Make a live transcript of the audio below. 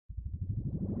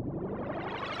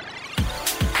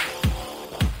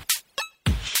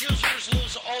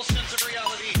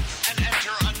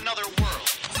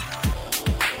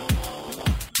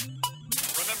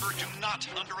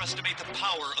underestimate the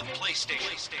power of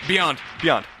PlayStation.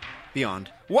 Beyond.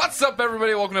 What's up,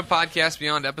 everybody? Welcome to Podcast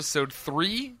Beyond, episode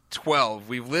 312.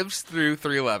 We've lived through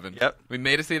 311. Yep. We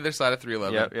made it to the other side of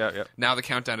 311. Yep. Now the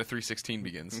countdown to 316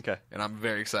 begins. Okay. And I'm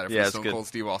very excited for Yeah, the it's Stone good. Cold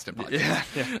Steve Austin podcast.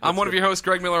 Yeah. I'm one of your hosts,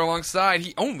 Greg Miller, alongside.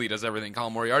 He only does everything,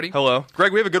 Colin Moriarty. Hello.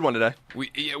 Greg, we have a good one today.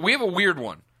 We have a weird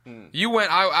one. You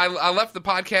went. I left the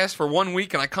podcast for 1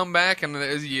 week, and I come back, and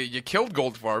you killed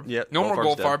Goldfarb. Yeah, no more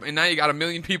Goldfarb's Goldfarb, dead. and now you got a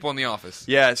million people in the office.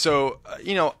 Yeah, so,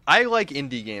 I like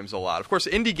indie games a lot. Of course,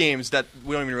 indie games, that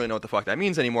we don't even really know what the fuck that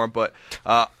means anymore, but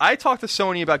I talked to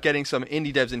Sony about getting some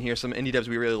indie devs in here, some indie devs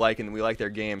we really like, and we like their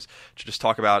games, to just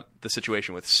talk about the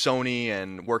situation with Sony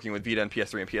and working with Vita and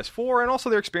PS3 and PS4, and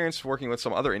also their experience working with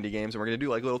some other indie games, and we're going to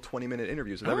do like little 20-minute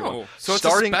interviews with everyone. So it's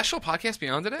a special Podcast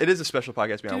Beyond today? It is a special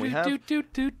podcast beyond we have.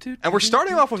 And we're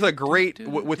starting off with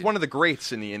with one of the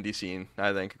greats in the indie scene,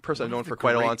 I think. A person I've known for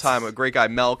quite a long time, a great guy,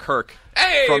 Mel Kirk.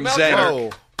 Hey, from Mel Zen. Kirk.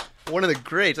 Whoa. One of the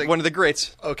greats. Like, One of the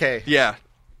greats. okay. Yeah.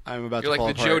 I'm about You're to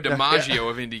like fall the apart. Joe DiMaggio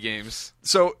of indie games.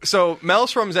 So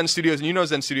Mel's from Zen Studios, and you know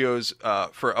Zen Studios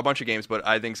for a bunch of games, but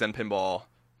I think Zen Pinball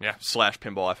 /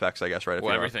 Pinball FX, I guess, right?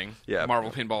 Well, everything. Yeah. Marvel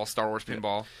Pinball, Star Wars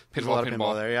Pinball, There's a Pinball lot of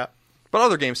pinball there, yeah. But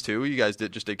other games too. You guys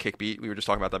just did Kickbeat. We were just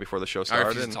talking about that before the show I started.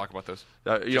 refuse to and, talk about those.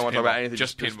 you don't want to talk about anything.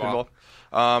 Just pinball.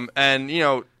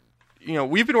 And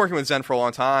we've been working with Zen for a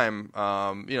long time.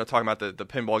 Talking about the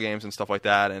pinball games and stuff like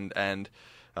that. And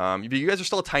you guys are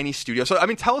still a tiny studio. So I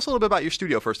mean, tell us a little bit about your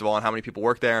studio first of all, and how many people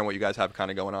work there, and what you guys have kind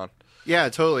of going on. Yeah,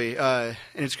 totally. And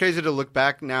it's crazy to look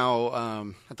back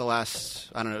now at the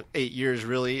last, 8 years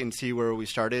really, and see where we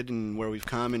started and where we've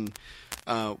come and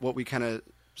what we kind of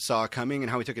saw coming and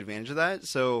how we took advantage of that.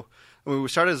 So we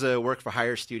started as a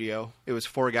work-for-hire studio. It was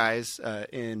 4 guys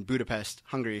in Budapest,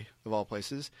 Hungary, of all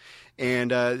places.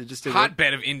 And just did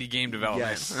Hotbed of indie game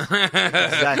development. Yes,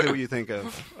 exactly what you think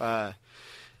of.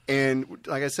 And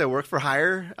like I said, work for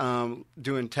hire,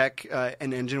 doing tech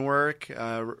and engine work,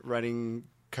 writing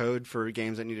code for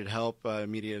games that needed help,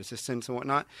 immediate assistance and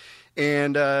whatnot.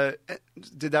 And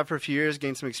did that for a few years,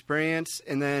 gained some experience.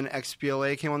 And then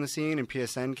XBLA came on the scene and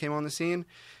PSN came on the scene.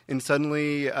 And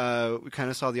suddenly we kind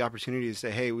of saw the opportunity to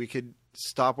say, hey, we could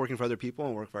stop working for other people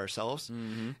and work for ourselves,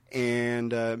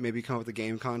 and maybe come up with a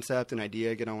game concept, an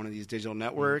idea, get on one of these digital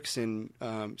networks, and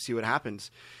see what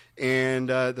happens. And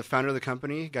the founder of the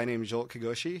company, a guy named Jolt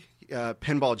Kagoshi,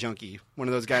 pinball junkie, one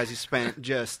of those guys who spent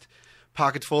just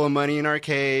pockets full of money in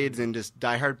arcades and just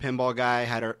diehard pinball guy,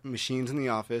 had our machines in the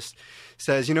office,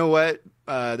 says, you know what,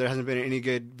 there hasn't been any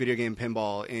good video game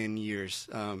pinball in years.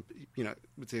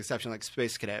 With the exception like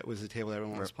Space Cadet was the table that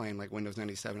everyone was playing, like Windows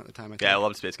 97 at the time, I think. Yeah, I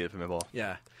loved Space Cadet Pinball.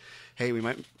 Yeah. Hey, we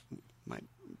might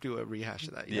do a rehash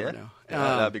of that. You never know.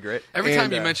 That'd be great. Every time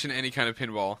And, you mention any kind of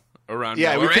pinball around,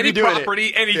 Yeah, we or could any be doing it.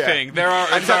 property, anything, Yeah. there are.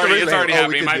 I'd It's have to already, relate. it's already Oh, we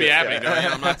happening. It could might do be it. happening. Yeah.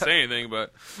 Right? I'm not saying anything,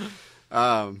 but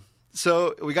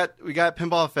So we got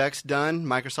Pinball FX done.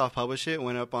 Microsoft published it.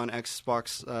 Went up on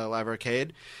Xbox Live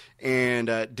Arcade, and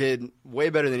did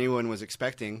way better than anyone was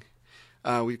expecting.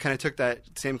 We kind of took that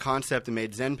same concept and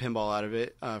made Zen Pinball out of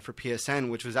it for PSN,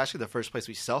 which was actually the first place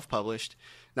we self-published.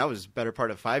 That was better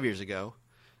part of 5 years ago.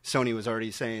 Sony was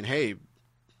already saying, "Hey,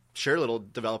 sure, little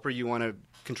developer, you want to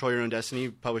control your own destiny,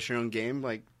 publish your own game,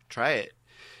 like try it,"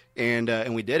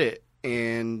 and we did it.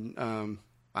 And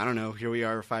I don't know. Here we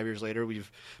are 5 years later. We've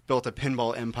built a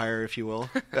pinball empire, if you will.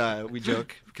 We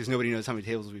joke because nobody knows how many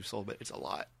tables we've sold, but it's a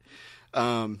lot.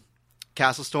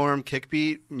 Castle Storm,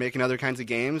 Kickbeat, making other kinds of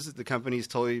games. The company's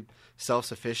totally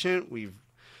self-sufficient. We've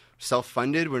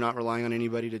self-funded. We're not relying on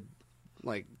anybody to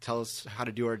tell us how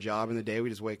to do our job in the day. We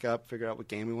just wake up, figure out what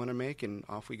game we want to make, and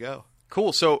off we go.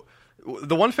 Cool. So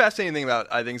the one fascinating thing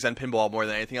about, I think, Zen Pinball more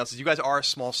than anything else is you guys are a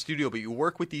small studio, but you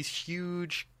work with these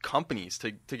huge companies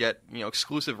to get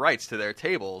exclusive rights to their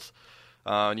tables.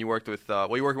 And you worked with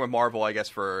you're working with Marvel, I guess,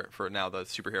 for now the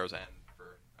superheroes and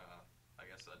for I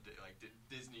guess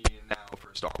Disney and now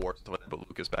for Star Wars and stuff like that, but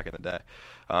Lucas back in the day.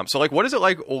 So what is it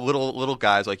like, little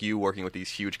guys like you working with these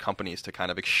huge companies to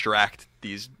kind of extract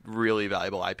these really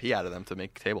valuable IP out of them to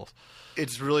make tables?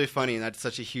 It's really funny, and that's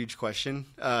such a huge question.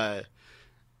 There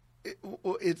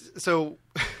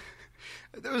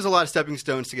was a lot of stepping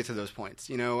stones to get to those points.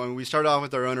 And we started off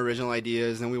with our own original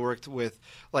ideas, and we worked with,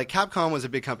 Capcom was a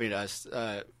big company to us.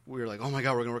 We were like, oh my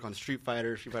God, we're going to work on Street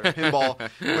Fighter Pinball,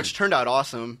 which turned out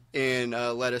awesome and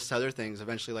led us to other things,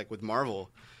 eventually with Marvel.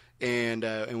 And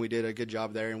we did a good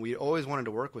job there. And we always wanted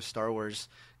to work with Star Wars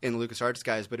and the LucasArts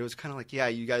guys, but it was kind of like, yeah,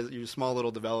 you guys, you're a small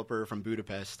little developer from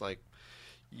Budapest,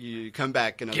 you come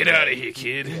back and get out of here,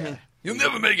 kid. Yeah. You'll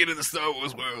never make it in the Star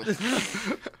Wars world.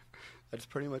 That's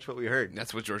pretty much what we heard.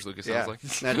 That's what George Lucas sounds like.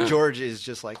 Now, George is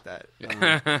just like that.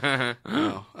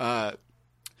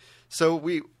 So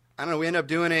I don't know. We end up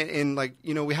doing it, and like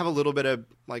we have a little bit of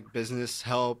like business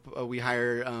help. We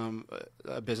hire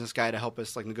a business guy to help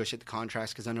us like negotiate the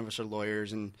contracts because none of us are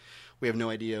lawyers, and we have no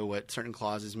idea what certain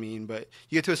clauses mean. But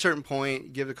you get to a certain point, you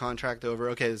give the contract over.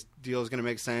 Okay, this deal is going to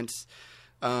make sense.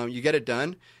 You get it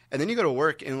done, and then you go to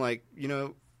work, and like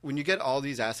when you get all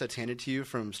these assets handed to you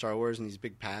from Star Wars and these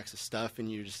big packs of stuff,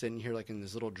 and you're just sitting here like in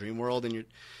this little dream world, and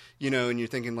and you're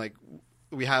thinking like,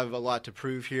 we have a lot to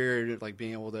prove here, like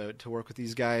being able to work with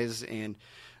these guys. And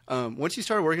once you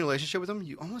start a working relationship with them,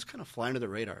 you almost kind of fly under the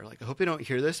radar. Like, I hope they don't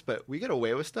hear this, but we get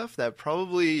away with stuff that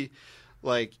probably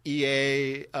like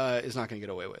EA is not going to get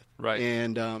away with. Right.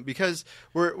 And because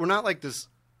we're not like this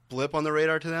blip on the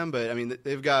radar to them, but I mean,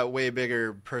 they've got way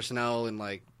bigger personnel and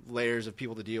like layers of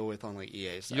people to deal with on like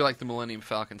EA stuff. You're like the Millennium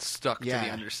Falcon stuck to Yeah.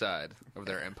 the underside of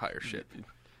their Empire ship.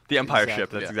 The Empire Exactly. ship.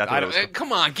 That's Yeah. exactly what it was called.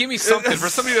 Come on, give me something. For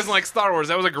somebody who doesn't like Star Wars,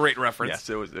 that was a great reference. Yes,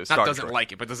 it was Not Star doesn't Trek.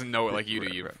 like it, but doesn't know it like you do,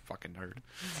 Right, you right. fucking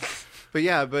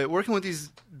nerd. But working with these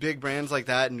big brands like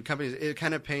that and companies, it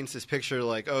kind of paints this picture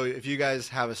like, oh, if you guys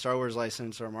have a Star Wars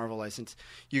license or a Marvel license,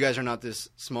 you guys are not this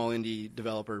small indie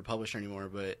developer or publisher anymore.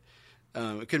 But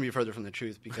it couldn't be further from the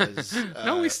truth because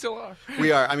No, we still are.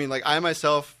 we are. I mean, like I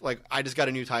myself, like I just got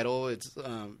a new title. It's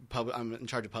I'm in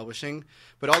charge of publishing,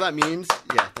 but all that means,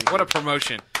 thank What you. a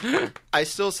promotion. I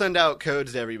still send out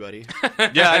codes to everybody.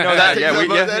 Yeah, I know that. Takes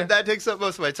Yeah, up that takes up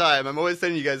most of my time. I'm always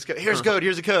sending you guys, here's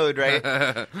a code, right?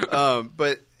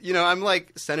 But I'm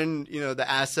like sending the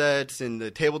assets and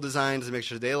the table designs to make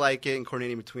sure they like it, and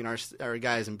coordinating between our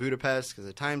guys in Budapest because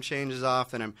the time changes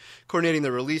off. And I'm coordinating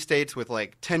the release dates with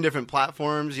like 10 different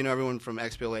platforms. Everyone from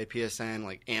XBLA, PSN,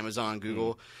 like Amazon,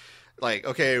 Google. Like,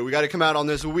 okay, we got to come out on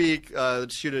this week.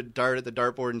 Let's shoot a dart at the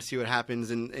dartboard and see what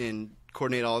happens, and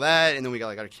coordinate all that. And then we got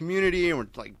like our community, and we're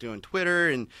like doing Twitter,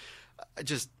 and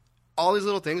just all these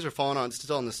little things are falling on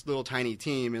still on this little tiny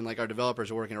team, and like our developers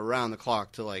are working around the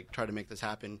clock to like try to make this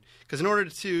happen. Because in order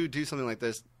to do something like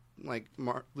this, like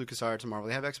LucasArts and Marvel,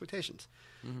 they have expectations.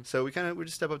 So we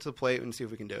just step up to the plate and see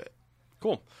if we can do it.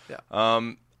 Cool.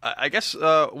 Yeah. I guess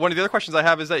one of the other questions I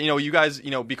have is that you guys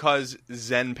because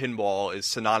Zen Pinball is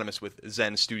synonymous with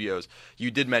Zen Studios.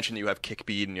 You did mention that you have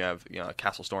Kickbeat and you have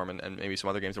Castle Storm and maybe some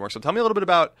other games that work. So tell me a little bit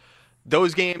about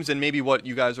those games and maybe what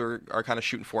you guys are kind of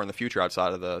shooting for in the future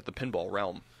outside of the pinball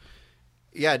realm.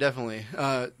 Yeah, definitely.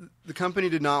 The company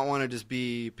did not want to just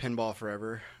be pinball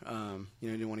forever.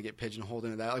 Didn't want to get pigeonholed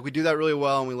into that. Like, we do that really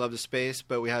well, and we love the space,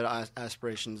 but we had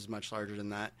aspirations much larger than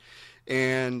that.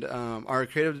 And our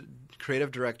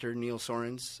creative director, Neil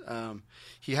Sorens,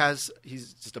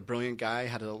 he's just a brilliant guy,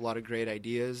 had a lot of great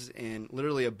ideas, and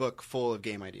literally a book full of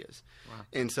game ideas. Wow.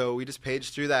 And so we just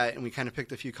paged through that, and we kind of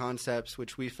picked a few concepts,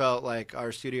 which we felt like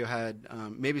our studio had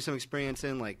maybe some experience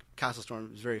in, like Castle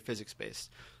Storm was very physics-based.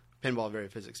 Pinball, very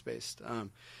physics-based.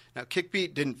 Now,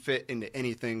 Kickbeat didn't fit into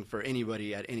anything for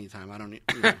anybody at any time. I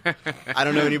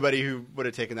don't know anybody who would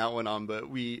have taken that one on, but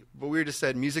we just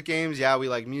said music games. Yeah, we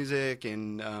like music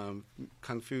and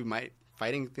kung fu,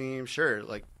 fighting theme. Sure,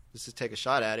 like let's just take a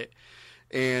shot at it.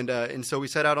 And so we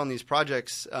set out on these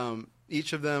projects.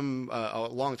 Each of them a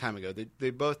long time ago.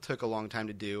 They both took a long time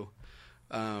to do,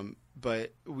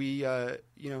 but we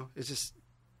it's just.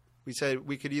 We said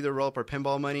we could either roll up our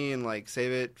pinball money and like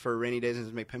save it for rainy days and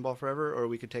just make pinball forever, or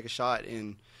we could take a shot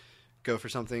and go for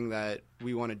something that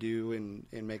we want to do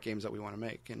and make games that we want to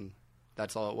make. And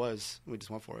that's all it was. We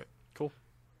just went for it. Cool.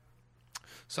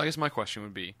 So I guess my question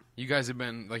would be, you guys have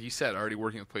been, like you said, already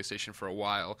working with PlayStation for a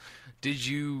while. Did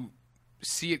you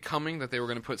see it coming that they were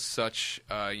going to put such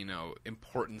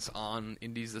importance on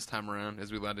indies this time around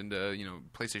as we led into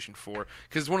PlayStation 4?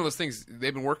 Because it's one of those things,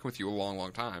 they've been working with you a long,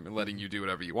 long time and letting you do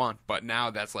whatever you want. But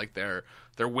now that's like they're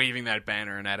waving that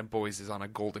banner, and Adam Boyes is on a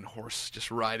golden horse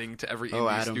just riding to every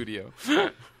indie Adam. studio.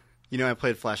 I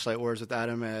played Flashlight Wars with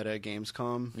Adam at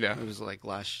Gamescom. Yeah. It was like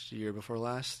last year before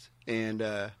last. And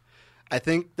I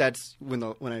think that's when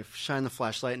I shined the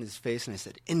flashlight in his face and I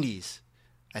said, indies.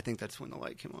 I think that's when the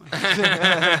light came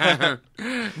on.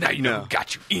 Now you know who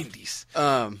got you, indies.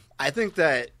 I think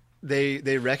that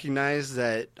they recognize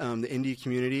that the indie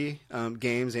community,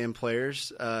 games and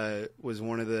players, was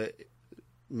one of the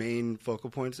main focal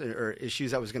points or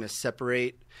issues that was going to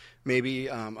separate maybe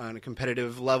on a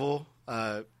competitive level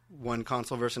one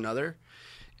console versus another.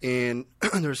 And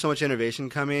there was so much innovation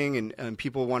coming and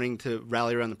people wanting to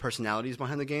rally around the personalities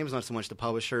behind the games, not so much the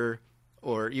publisher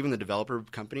or even the developer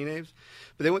company names.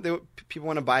 But people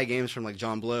want to buy games from like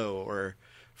John Blow or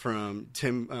from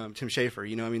Tim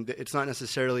Schafer. It's not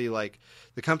necessarily like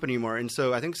the company anymore. And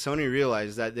so I think Sony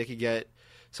realized that they could get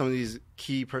some of these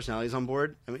key personalities on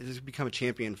board, I mean, just become a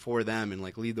champion for them and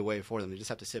like lead the way for them. They just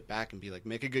have to sit back and be like,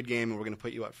 make a good game, and we're going to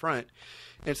put you up front.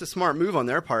 And it's a smart move on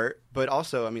their part, but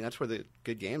also, I mean, that's where the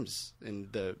good games and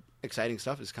the exciting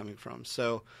stuff is coming from.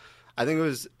 So I think it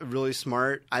was really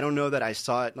smart. I don't know that I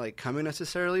saw it like coming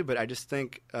necessarily, but I just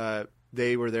think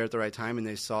they were there at the right time, and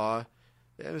they saw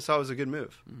it was a good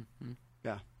move. Mm-hmm.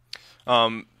 Yeah.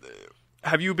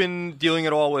 Have you been dealing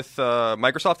at all with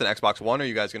Microsoft and Xbox One? Are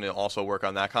you guys going to also work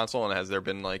on that console? And has there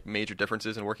been like major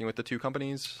differences in working with the two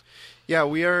companies? Yeah,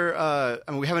 we are.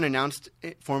 I mean, we haven't announced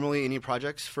formally any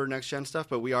projects for next gen stuff,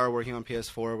 but we are working on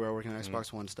PS4. We are working on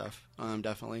Xbox One stuff.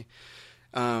 Definitely.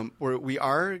 We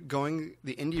are going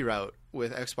the indie route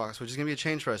with Xbox, which is going to be a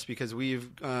change for us because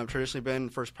we've traditionally been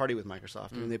first party with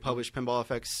Microsoft. I mean, they published Pinball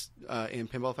FX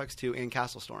and Pinball FX 2 and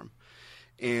Castle Storm.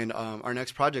 And our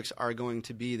next projects are going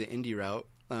to be the indie route.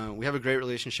 We have a great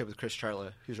relationship with Chris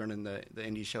Charla, who's running the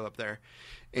indie show up there.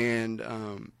 And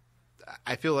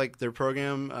I feel like their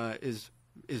program is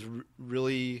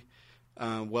really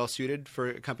well suited for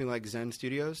a company like Zen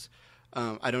Studios.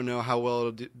 I don't know how well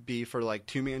it'll be for like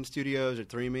 2-man studios or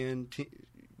 3-man.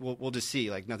 We'll just see.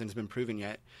 Like nothing's been proven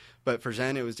yet. But for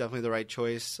Zen, it was definitely the right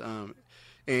choice.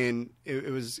 And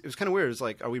it was kind of weird. It was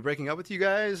like, are we breaking up with you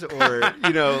guys, or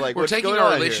like we're what's taking going our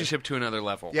on relationship to another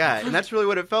level? Yeah, and that's really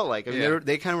what it felt like. I mean, Yeah.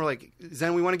 they kind of were like,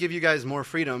 Zen, we want to give you guys more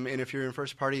freedom, and if you're in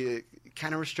first party, it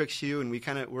kind of restricts you. And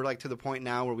we're like to the point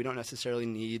now where we don't necessarily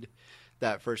need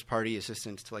that first party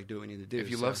assistance to like do what we need to do.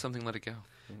 If you love something, let it go.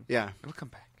 yeah, It'll come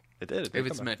back. It did. If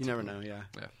it's meant you to. never know. Yeah.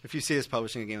 Yeah. If you see us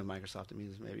publishing a game with Microsoft, it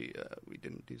means maybe we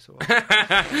didn't do so well.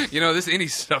 This indie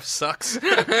stuff sucks.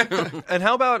 And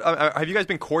how about have you guys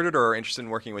been courted or interested in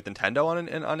working with Nintendo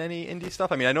on any indie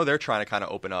stuff? I mean, I know they're trying to kind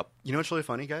of open up. You know what's really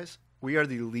funny, guys? We are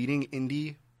the leading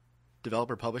indie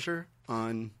developer publisher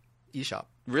on eShop.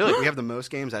 Really? We have the most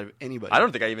games out of anybody. I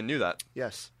don't think I even knew that.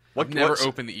 Yes. I've never what's-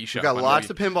 opened the eShop. We've got I know lots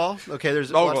you- of pinball. Okay, there's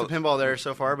Oh, lots well- of pinball there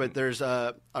so far, but there's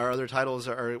our other titles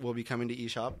will be coming to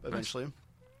eShop eventually.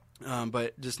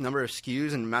 But just number of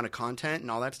SKUs and amount of content and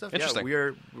all that stuff. Interesting.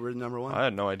 Yeah, we're number one. I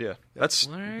had no idea. That's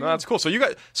Well, there you no, that's cool. So it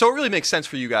really makes sense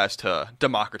for you guys to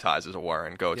democratize, as it were,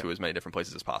 and go to Yeah. as many different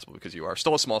places as possible because you are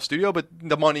still a small studio, but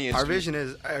the money is. Our vision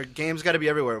is our games got to be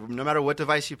everywhere. No matter what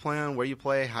device you play on, where you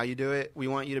play, how you do it, we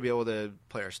want you to be able to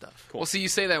play our stuff. Well, see, you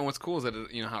say that, and what's cool is that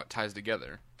how it ties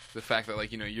together. The fact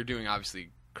that you're doing obviously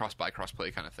cross-buy,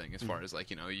 cross-play kind of thing as far as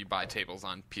you buy tables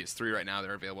on PS3 right now,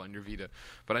 they're available on your Vita.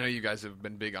 But I know you guys have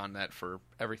been big on that for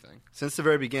everything. Since the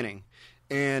very beginning.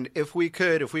 And if we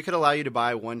could allow you to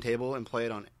buy one table and play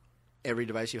it on every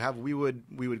device you have, we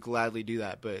would gladly do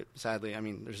that. But sadly, I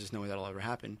mean, there's just no way that'll ever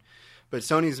happen. But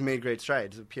Sony's made great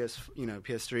strides. The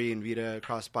PS3 and Vita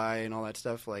cross-buy and all that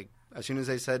stuff. Like as soon as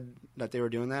they said that they were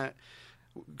doing that,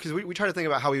 because we try to think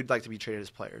about how we would like to be treated as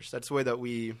players. That's the way that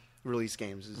we release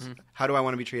games. Is how do I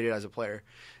want to be treated as a player?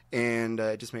 And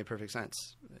it just made perfect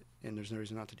sense. And there's no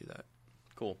reason not to do that.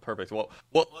 Cool, perfect. Well,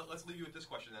 let's leave you with this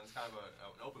question. Then it's kind of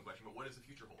an open question. But what does the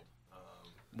future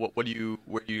hold? Where do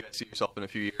you guys see yourself in a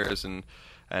few years? And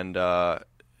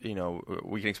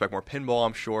we can expect more pinball,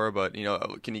 I'm sure. But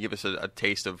can you give us a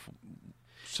taste of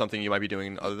something you might be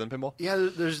doing other than pinball? Yeah,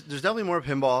 there's definitely more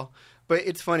pinball. But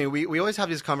it's funny, we always have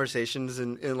these conversations,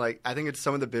 and like I think it's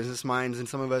some of the business minds and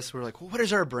some of us were like, well, what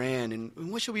is our brand, and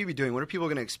what should we be doing? What are people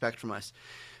going to expect from us?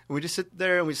 And we just sit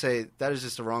there and we say, that is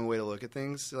just the wrong way to look at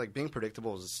things. Like being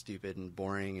predictable is stupid and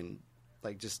boring and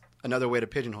like just another way to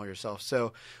pigeonhole yourself.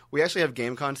 So we actually have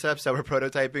game concepts that we're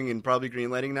prototyping and probably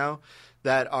greenlighting now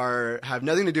that have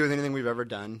nothing to do with anything we've ever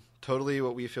done. Totally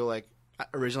what we feel like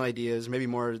original ideas, maybe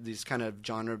more of these kind of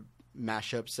genre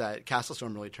mashups that Castle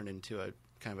Storm really turned into a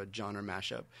kind of a genre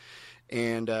mashup.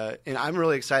 And I'm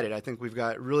really excited. I think we've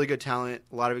got really good talent,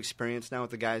 a lot of experience now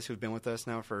with the guys who've been with us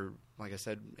now for, like I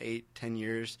said, 8-10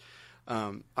 years.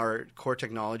 Our core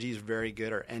technology is very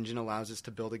good. Our engine allows us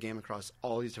to build a game across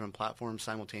all these different platforms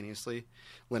simultaneously,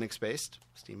 Linux-based,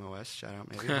 SteamOS, shout out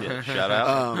maybe. Yeah, shout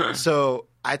out. So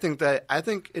I think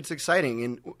it's exciting,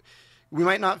 and we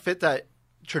might not fit that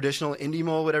traditional indie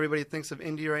mold, what everybody thinks of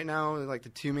indie right now, like the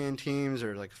 2-man teams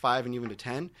or like 5 and even to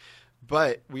 10.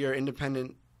 But we are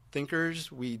independent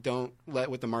thinkers. We don't let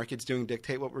what the market's doing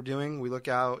dictate what we're doing. We look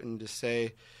out and just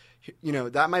say,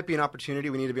 that might be an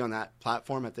opportunity. We need to be on that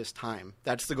platform at this time.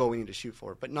 That's the goal we need to shoot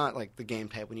for, but not like the game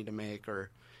type we need to make or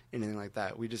anything like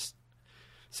that. We just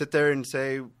sit there and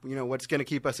say, what's going to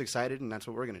keep us excited, and that's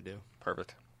what we're going to do.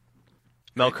 Perfect.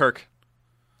 Mel Kirk,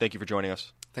 thank you for joining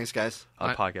us Thanks, guys.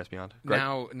 on Podcast Beyond. Greg?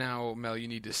 Now, Mel, you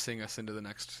need to sing us into the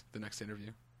next interview.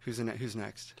 Who's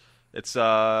next? It's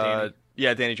Danny.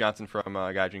 Danny Johnson from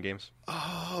Gaijin Games.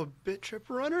 Oh, Bit Trip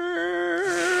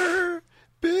Runner.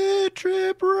 Bit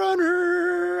Trip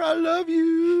Runner, I love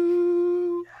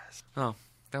you. Oh,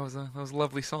 that was a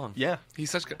lovely song. Yeah. He's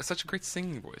such a great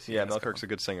singing voice. Yeah, Yes, Mel Kirk's a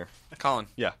good singer. Colin.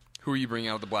 Yeah. Who are you bringing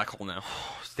out of the black hole now?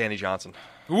 It's Danny Johnson.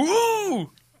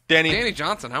 Woo! Danny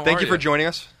Johnson, how are you? thank you for joining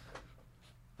us.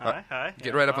 Hi.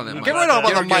 Get right up on that mic. Get right up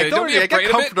on the mic. Don't be Get afraid of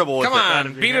it. comfortable with Come it.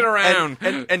 on, beat it around.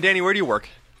 And Danny, where do you work?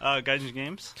 Guidance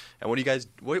Games. And what do you guys?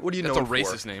 What do you know? That's a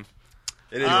racist name.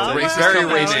 It is Uh, a Racist very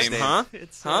company racist name, huh?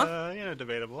 It's Huh?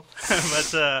 debatable.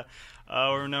 But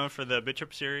we're known for the Bit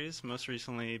Trip series, most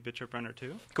recently Bit Trip Runner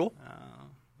 2. Cool.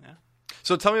 Yeah.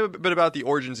 So tell me a bit about the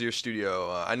origins of your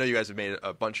studio. I know you guys have made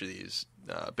a bunch of these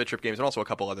Bit Trip games and also a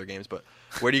couple other games. But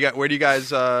where do you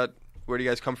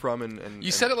guys come from? And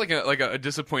You said it like a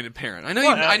disappointed parent. I know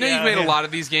Well, you've made yeah. a lot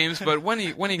of these games, but when are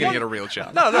you gonna get a real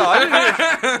job? No, I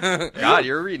didn't. God,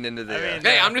 you're reading into the. I mean,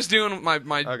 Hey, I'm just doing my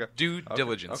Okay. due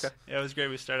diligence. Okay. Yeah, it was great.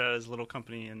 We started out as a little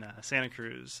company in Santa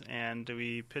Cruz, and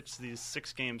we pitched these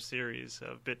 6-game series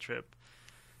of Bit Trip.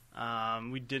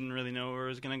 We didn't really know where it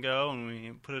was going to go, and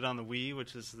we put it on the Wii,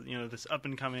 which is this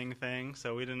up-and-coming thing,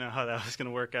 so we didn't know how that was going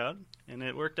to work out, and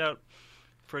it worked out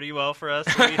pretty well for us.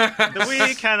 The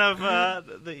Wii kind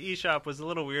of, the eShop was a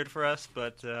little weird for us,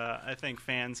 but I think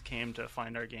fans came to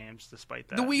find our games despite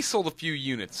that. The Wii sold a few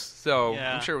units, so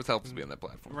Yeah. I'm sure it was helpful to be on that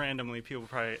platform. Randomly, people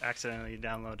probably accidentally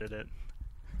downloaded it.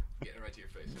 Get it right to your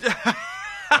face.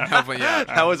 But yeah,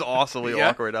 That was awesomely Yeah.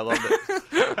 awkward. I loved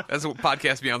it. that's what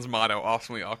Podcast Beyond's motto: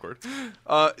 awesomely awkward.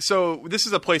 So this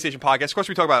is a PlayStation podcast. Of course,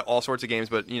 we talk about all sorts of games,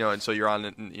 but and so you're on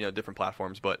different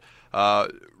platforms. But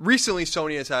recently,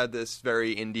 Sony has had this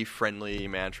very indie-friendly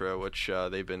mantra, which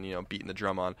they've been beating the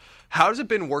drum on. How has it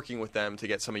been working with them to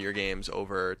get some of your games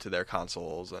over to their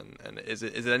consoles? And is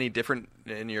it any different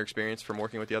in your experience from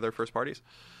working with the other first parties?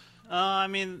 I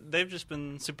mean, they've just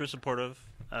been super supportive.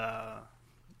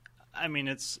 I mean,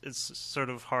 it's sort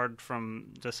of hard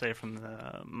from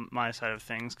my side of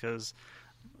things because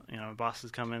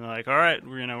bosses come in like, all right,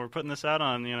 we're putting this out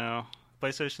on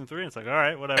PlayStation 3. It's like, all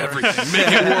right, whatever. Everything, make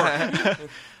it work.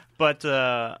 But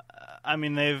I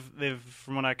mean, they've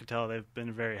from what I could tell, they've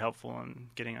been very helpful in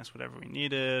getting us whatever we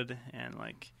needed. And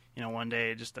like one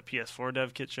day, just the PS4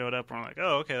 dev kit showed up, and we're like,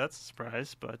 oh, okay, that's a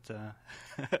surprise. But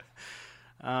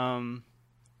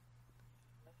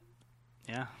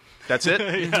yeah. That's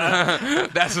it.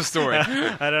 That's the story.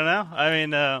 I don't know. I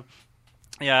mean,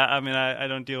 I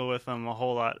don't deal with them a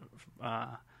whole lot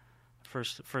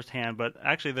firsthand, but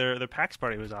actually their PAX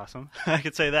party was awesome. I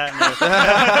could say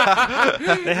that.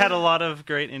 They had a lot of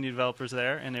great indie developers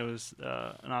there, and it was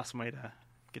an awesome way to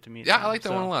get to meet Yeah, them. I like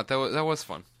that one a lot. That was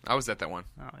fun. I was at that one.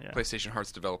 Oh, yeah. PlayStation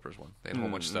Hearts developers one. They had a whole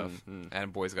bunch of stuff.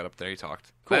 Adam Boyes got up there. He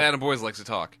talked. Cool. Adam Boyes likes to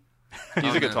talk.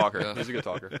 He's a good talker. Yeah. He's a good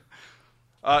talker.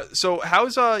 So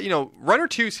how's Runner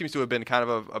 2 seems to have been kind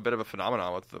of a bit of a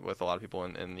phenomenon with a lot of people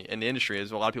in the industry.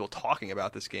 There's a lot of people talking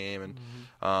about this game, and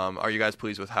are you guys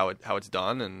pleased with how it's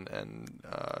done? And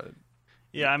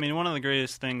Yeah, I mean, one of the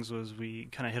greatest things was we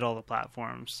kind of hit all the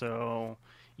platforms. So,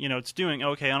 it's doing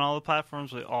okay on all the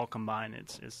platforms, but all combined,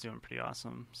 it's doing pretty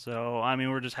awesome. So, I mean,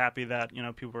 we're just happy that,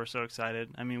 people were so excited.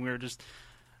 I mean, we were just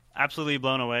absolutely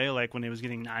blown away. Like, when it was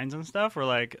getting 9s and stuff, we're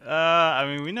like, I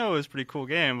mean, we know it was a pretty cool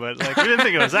game, but, like, we didn't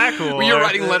think it was that cool. Well, you're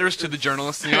writing letters to the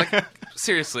journalists, and you're like,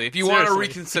 seriously, if you want to Seriously.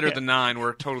 reconsider the 9,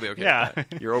 we're totally okay Yeah, with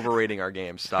that. you're overrating our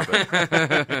games. Stop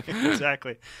it.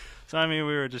 exactly. So, I mean,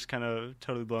 we were just kind of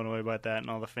totally blown away by that and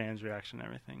all the fans' reaction and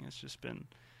everything. It's just been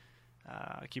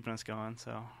keeping us going,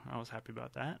 so I was happy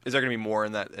about that. Is there going to be more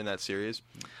in that series?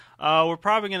 We're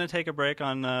probably going to take a break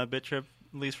on Bit Trip,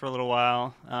 at least for a little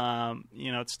while.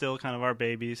 It's still kind of our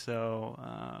baby, so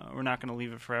we're not going to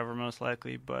leave it forever, most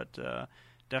likely. But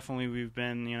definitely, we've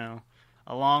been,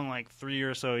 along like 3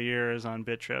 or so years on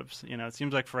Bit Trips. It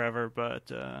seems like forever, but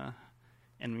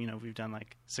and we've done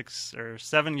like 6 or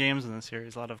 7 games in the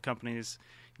series. A lot of companies,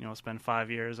 spend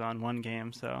 5 years on one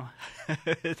game, so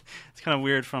it's kind of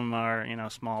weird from our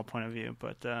small point of view.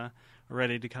 But we're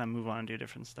ready to kind of move on and do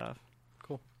different stuff.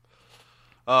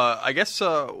 I guess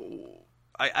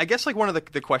like one of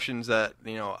the questions that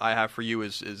I have for you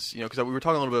is because we were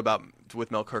talking a little bit with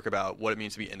Mel Kirk about what it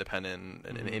means to be independent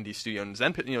and an indie studio. And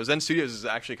Zen Studios is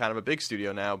actually kind of a big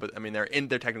studio now, but I mean they're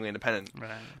technically independent. Right.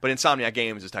 But Insomniac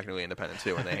Games is technically independent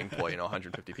too, and they employ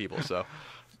 150 people. So,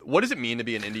 what does it mean to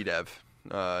be an indie dev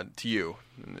to you?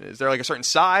 Is there like a certain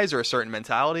size or a certain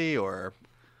mentality or?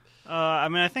 I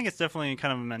mean, I think it's definitely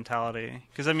kind of a mentality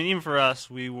because I mean, even for us,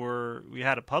 we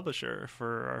had a publisher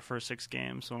for our first 6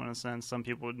 games. So in a sense, some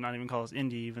people would not even call us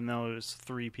indie, even though it was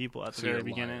 3 people at the So you're very a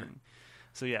beginning. liar.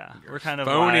 So yeah, we're kind of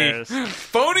Phony. liars.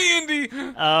 Phony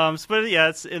indie! But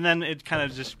yeah, and then it kind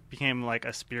of just became like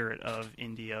a spirit of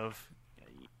indie of,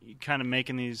 you kind of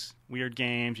making these weird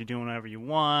games, you're doing whatever you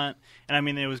want. And I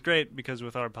mean, it was great because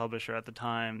with our publisher at the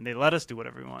time, they let us do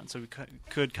whatever we want. So we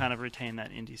could kind of retain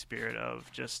that indie spirit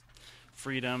of just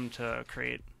freedom to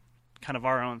create kind of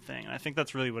our own thing. And I think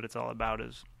that's really what it's all about,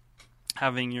 is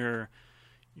having your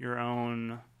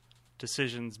own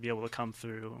decisions be able to come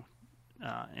through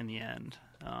in the end,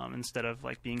 instead of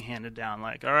like being handed down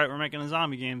like, all right, we're making a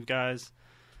zombie game, guys.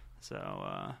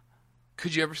 So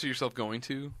could you ever see yourself going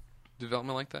to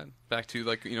development like that, back to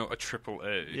like, you know, a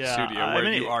AAA Yeah, studio I where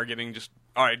mean, you are getting just,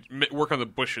 all right, work on the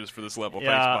bushes for this level,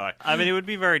 thanks, yeah, bye. I mean, it would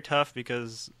be very tough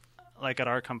because like at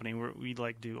our company we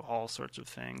like do all sorts of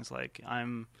things. Like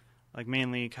I'm like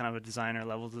mainly kind of a designer,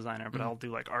 level designer, but I'll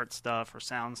do like art stuff or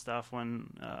sound stuff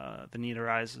when the need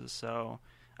arises. So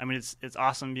I mean, it's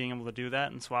awesome being able to do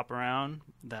that and swap around.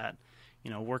 That, you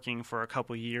know, working for a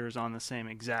couple years on the same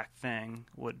exact thing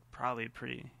would probably be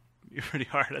pretty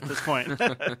hard at this point.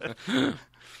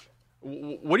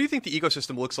 What do you think the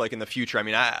ecosystem looks like in the future? I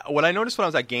mean, what I noticed when I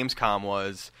was at Gamescom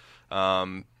was,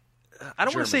 I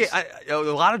don't want to say a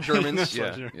lot of Germans,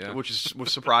 Yeah. which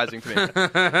was surprising to me.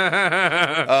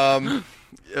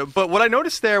 But what I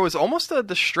noticed there was almost a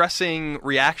distressing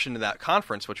reaction to that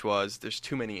conference, which was there's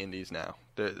too many indies now.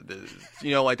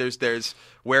 You know, like there's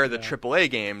where are the AAA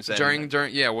games? And During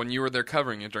when you were there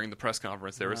covering it during the press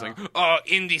conference, they were saying, "Oh,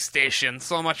 indie station,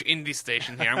 so much indie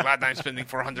station here. I'm glad I'm spending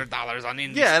 $400 on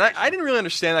indie." Yeah, and station." I didn't really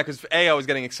understand that because I was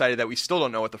getting excited that we still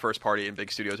don't know what the first party and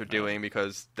big studios are doing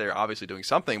because they're obviously doing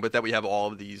something, but that we have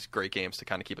all of these great games to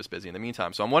kind of keep us busy in the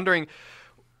meantime. So I'm wondering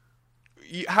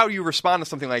how do you respond to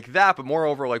something like that, but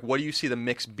moreover, like, what do you see the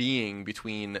mix being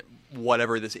between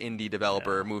whatever this indie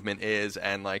developer movement is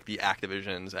and like the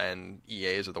Activisions and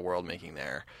EAs of the world making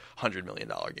their $100 million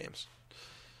games?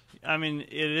 I mean, it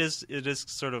is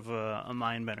sort of a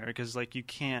mind bender because like you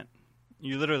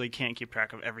literally can't keep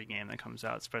track of every game that comes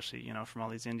out, especially, you know, from all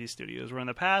these indie studios. Where in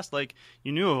the past, like,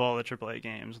 you knew of all the AAA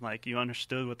games, like you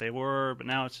understood what they were, but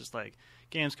now it's just like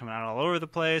games coming out all over the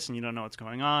place, and you don't know what's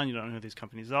going on. You don't know who these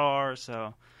companies are,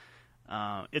 so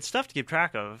it's tough to keep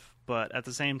track of. But at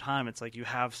the same time, it's like you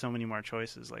have so many more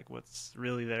choices. Like, what's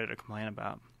really there to complain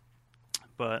about?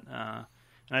 But and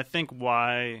I think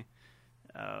why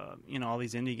you know, all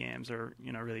these indie games are,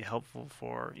 you know, really helpful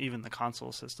for even the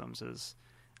console systems is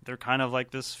they're kind of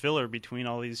like this filler between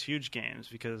all these huge games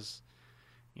because,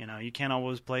 you know, you can't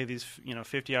always play these, you know,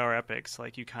 50-hour epics.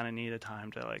 Like, you kind of need a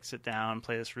time to like sit down and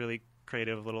play this really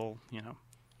creative little, you know,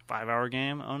 5-hour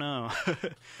game. Oh no.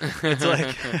 It's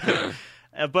like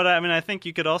but I mean, I think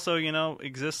you could also, you know,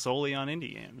 exist solely on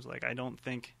indie games. Like, I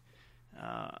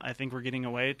think we're getting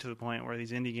away to the point where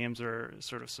these indie games are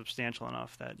sort of substantial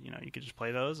enough that, you know, you could just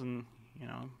play those, and, you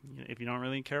know, if you don't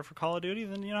really care for Call of Duty,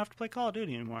 then you don't have to play Call of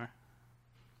Duty anymore.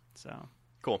 So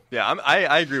Cool. Yeah,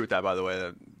 I agree with that, by the way.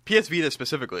 The PS Vita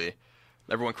specifically,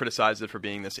 everyone criticized it for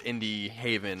being this indie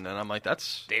haven, and I'm like,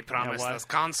 They promised why? us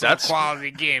console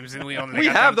quality games, and we only we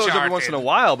got have those Uncharted. every once in a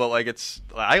while, but like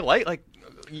I like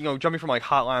you know, jumping from like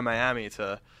Hotline Miami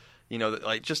to, you know,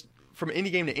 like just from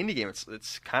indie game to indie game,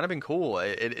 it's kind of been cool.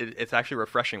 It's actually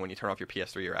refreshing when you turn off your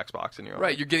PS3 or Xbox and you're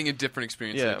Right, you're getting a different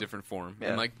experience in Yeah. a different form. Yeah.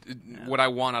 And like what I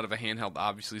want out of a handheld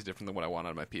obviously is different than what I want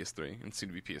out of my PS3 and soon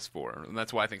to be PS4. And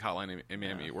that's why I think Hotline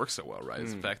Miami works so well, right?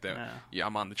 Is the fact that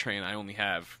I'm on the train, I only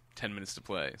have 10 minutes to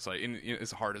play. So like,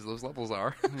 as hard as those levels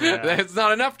are, it's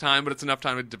not enough time, but it's enough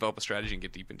time to develop a strategy and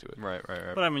get deep into it. Right.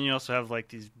 But I mean, you also have like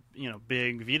these, you know,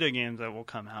 big Vita games that will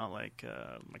come out, like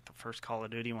the first Call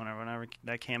of Duty one or whenever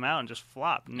that came out and just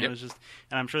flopped. And it was just,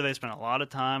 and I'm sure they spent a lot of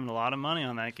time and a lot of money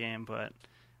on that game, but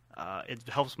it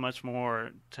helps much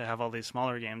more to have all these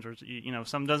smaller games where, you know, if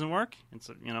something doesn't work, it's,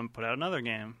 you know, put out another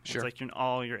game. Sure. It's like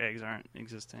all your eggs aren't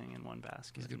existing in one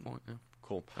basket. That's a good point. Yeah.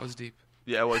 Cool. That was deep.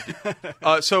 Yeah, it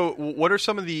was. So, what are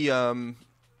some of the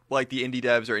like the indie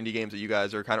devs or indie games that you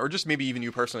guys are kind of, or just maybe even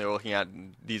you personally are looking at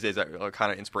these days that are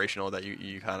kind of inspirational that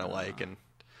you kind of like? And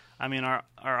I mean, our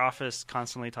office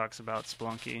constantly talks about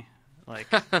Splunky. Like,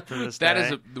 to this That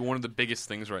day. is one of the biggest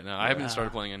things right now. I haven't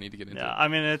started playing. I need to get into Yeah, it. I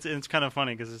mean, it's kind of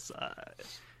funny because it's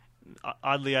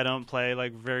oddly I don't play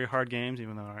like very hard games,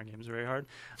 even though our games are very hard.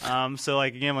 So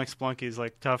like a game like Splunky is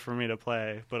like tough for me to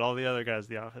play, but all the other guys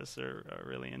in the office are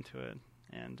really into it.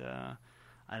 And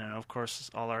I don't know. Of course,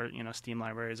 all our, you know, Steam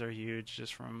libraries are huge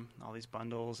just from all these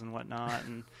bundles and whatnot.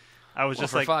 And I was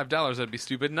just for like, $5, that'd be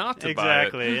stupid not to buy it.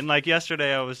 exactly. And like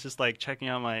yesterday, I was just like checking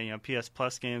out my, you know, PS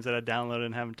Plus games that I downloaded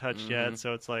and haven't touched yet.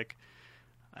 So it's like,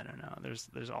 I don't know.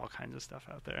 There's all kinds of stuff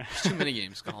out there. There's too many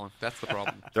games, Colin. That's the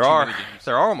problem. there Too are many games.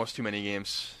 almost too many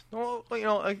games. Well, you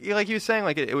know, like you were saying,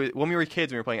 like it was, when we were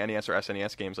kids and we were playing NES or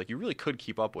SNES games, like you really could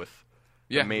keep up with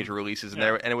the major releases, and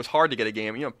it was hard to get a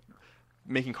game. You know,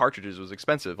 making cartridges was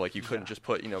expensive. Like you couldn't just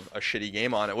put a shitty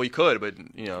game on it. Well, you could, but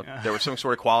there was some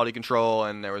sort of quality control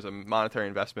and there was a monetary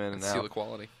investment. And Seal of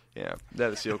quality. Yeah,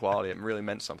 the seal of quality. It really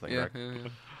meant something. Yeah,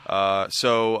 Greg. yeah.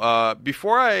 So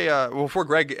before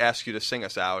Greg asks you to sing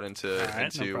us out into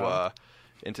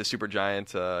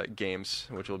Supergiant games,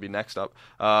 which will be next up,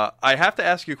 I have to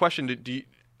ask you a question.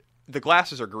 The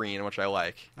glasses are green, which I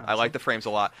like. I like the frames a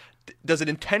lot. Does it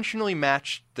intentionally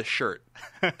match the shirt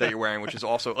that you're wearing, which is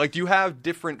also like? Do you have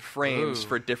different frames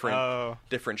for different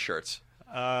shirts?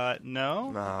 No.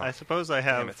 No. I suppose I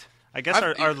have. Damn it. I guess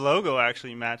our logo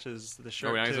actually matches the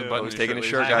shirt yeah, he's a too. button He's taking his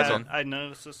shirt, I guys. had- I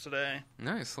noticed this today.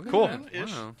 Nice. Look at Cool. that.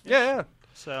 Ish. Wow. Yeah.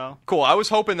 So Cool. I was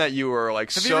hoping that you were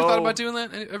like. Have you ever thought about doing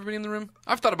that? Everybody in the room?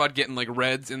 I've thought about getting like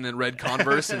reds and then red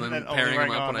Converse and then And only pairing them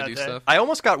wearing up on when I that do day. stuff. I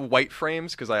almost got white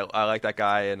frames because I like that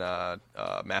guy in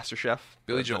MasterChef.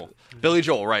 Billy Joel. Billy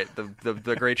Joel, right?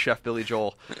 The great chef Billy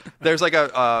Joel. There's like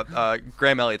a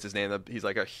Graham Elliott's his name. He's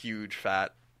like a huge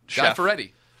fat Guy chef.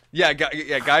 Ferretti. Yeah,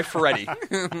 Guy Ferretti.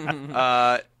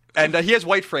 And he has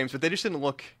white frames, but they just didn't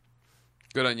look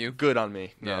Good on you. good on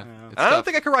me. No. Yeah. And It's I don't tough.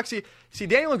 think I could rock. See,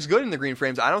 Daniel looks good in the green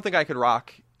frames. I don't think I could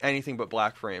rock anything but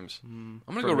black frames. I'm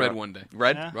gonna For go red me. one day.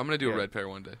 Red? Yeah. I'm gonna do Yeah. a red pair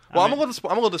one day. Well, I'm a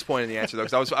little disappointed in the answer though,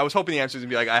 because I was hoping the answer was gonna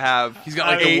be like I have. He's got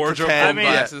like I mean, a 8 to wardrobe 10 full I of mean,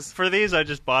 glasses. for these, I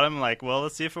just bought them. Like, well,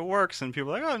 let's see if it works. And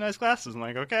people are like, oh, nice glasses. I'm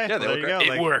like, okay, Yeah, they well, look there you great.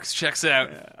 go. It Like, works. Checks out.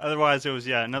 Otherwise, it was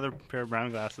another pair of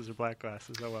brown glasses or black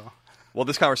glasses. Oh well. Well,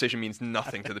 this conversation means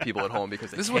nothing to the people at home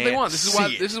because This is what they want. This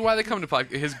is why they come to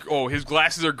podcast. His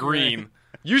glasses are green.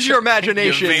 Use your You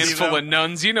imagination. vans full of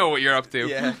nuns. You know what you're up to.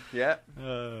 Yeah.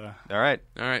 So All right.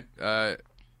 All right.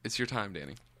 It's your time,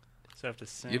 Danny. I have to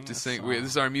sing. You have to a sing. song. This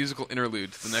is our musical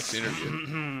interlude to the next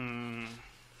interview.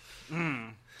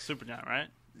 Supergiant, right?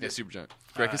 Yeah, Supergiant.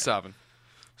 Greg Kasavin.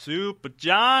 Super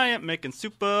giant, making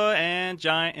super and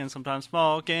giant and sometimes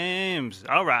small games.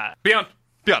 All right. Beyond.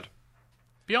 Beyond.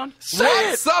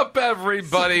 What's up,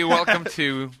 everybody? Welcome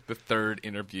to the third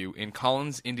interview in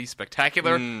Colin's Indie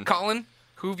Spectacular. Colin,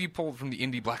 who have you pulled from the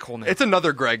Indie Black Hole now? It's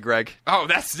another Greg. Oh,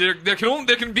 that's there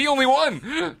can be only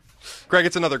one. Greg,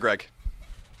 it's another Greg.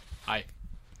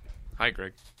 Hi,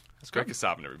 Greg. It's Greg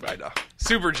Kasavin, everybody. I know.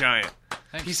 Supergiant.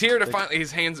 He's here to finally.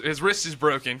 His wrist is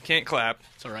broken. Can't clap.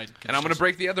 It's all right. And I'm going to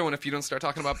break the other one if you don't start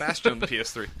talking about Bastion on the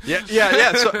PS3.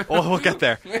 Yeah. So we'll get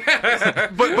there.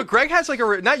 But Greg has like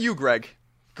not you, Greg.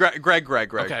 Greg.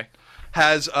 Okay.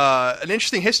 Has an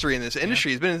interesting history in this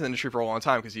industry. He's been in this industry for a long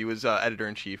time because he was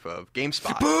editor-in-chief of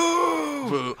GameSpot.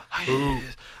 Boo!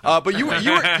 But you were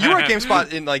at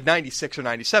GameSpot in like 96 or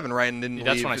 97, right? And didn't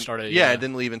That's leave when I started, Yeah, yeah.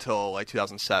 didn't leave until like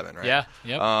 2007, right? Yeah,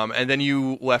 yep. And then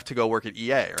you left to go work at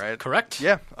EA, right? Correct.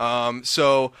 Yeah.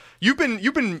 So you've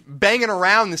been banging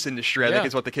around this industry. I think Yeah.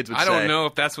 is what the kids would I say. don't know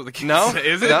if that's what the kids No, say.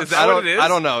 Is it? No, Is that what it is? I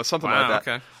don't know. Something Wow, like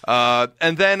that. okay.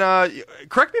 And then,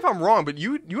 correct me if I'm wrong, but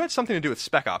you had something to do with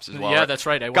Spec Ops as well. Yeah, right? that's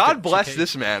right. I worked God at bless 2K.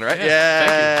 this man, right?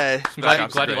 Yeah, Yeah.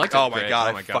 Glad you liked it. Oh my Great. god,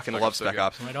 Oh my I God, fucking Spec love Ops so Spec good.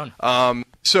 Ops. Right on.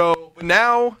 So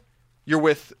now you're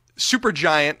with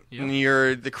Supergiant. Yep. And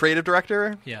you're the creative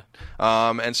director. Yeah.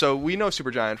 And so we know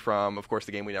Supergiant from, of course,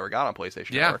 the game we never got on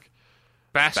PlayStation Yeah. Network,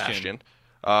 Bastion.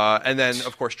 and then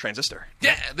of course Transistor,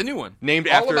 Yeah, the new one. named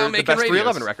All after about the making best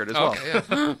radios. 311 record as well.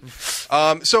 Okay,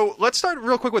 yeah. So let's start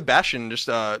real quick with Bastion, just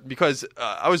because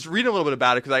I was reading a little bit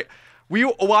about it because we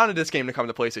wanted this game to come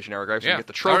to PlayStation Network, right? So Yeah. we get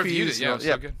the I trophies. reviewed it. Yeah, it was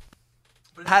so good.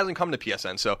 But it hasn't come to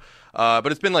PSN, so but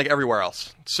it's been like everywhere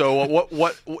else. So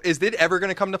what is it ever going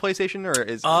to come to PlayStation or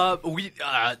is?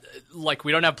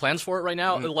 We don't have plans for it right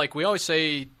now. Like we always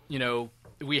say,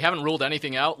 we haven't ruled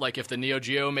anything out. Like if the Neo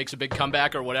Geo makes a big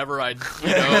comeback or whatever, I'd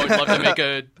love to make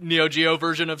a Neo Geo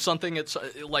version of something. It's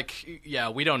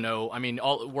we don't know. I mean,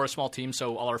 we're a small team,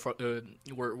 so all our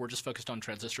we're just focused on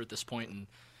Transistor at this point, and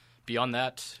beyond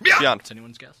that, Beyond. it's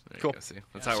anyone's guess. Cool. See,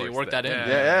 that's how So it you works. work that in. Yeah,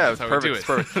 that's it's how perfect. we do It's it.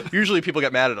 perfect. Usually people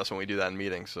get mad at us when we do that in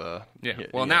meetings. Yeah.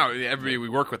 Well, now everybody we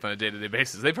work with on a day-to-day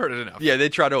basis, they've heard it enough. Yeah, they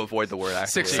try to avoid the word.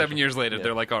 6-7 years later,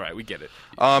 they're like, "All right, we get it."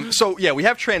 So yeah, we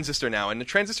have Transistor now, and the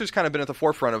Transistor's kind of been at the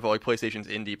forefront of like PlayStation's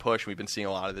indie push. We've been seeing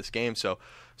a lot of this game. So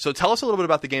tell us a little bit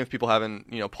about the game if people haven't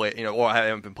played or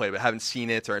haven't been played but haven't seen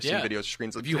it or seen Yeah. videos or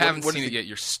screens. If you haven't seen it yet,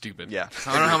 you're stupid. Yeah.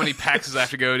 I don't know how many PAXs I have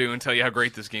to go to and tell you how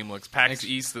great this game looks. PAX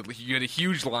East, you get a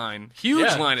huge line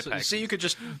at So, PAX. see, you could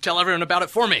just tell everyone about it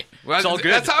for me. Well, it's all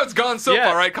good. That's how it's gone so Yeah.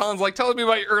 far, right? Colin's like, tell me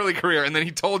about your early career, and then he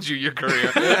told you your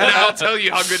career, and I'll tell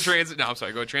you how good No, I'm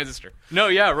sorry, go Transistor. No,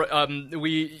 yeah,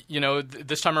 we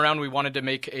this time around we wanted to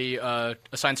make a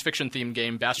science fiction themed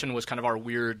game. Bastion was kind of our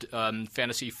weird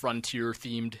fantasy frontier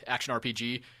themed action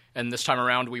RPG, and this time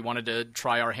around we wanted to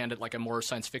try our hand at like a more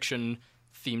science fiction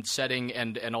themed setting,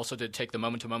 and also to take the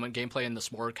moment-to-moment gameplay in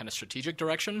this more kind of strategic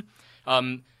direction.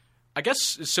 I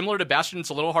guess similar to Bastion, it's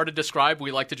a little hard to describe.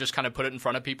 We like to just kind of put it in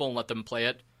front of people and let them play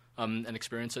it and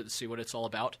experience it and see what it's all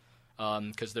about.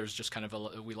 Because there's just kind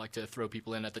of we like to throw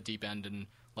people in at the deep end and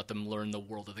let them learn the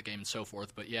world of the game and so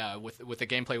forth. But yeah, with the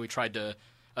gameplay, we tried to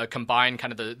combine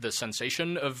kind of the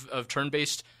sensation of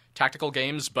turn-based tactical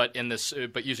games, but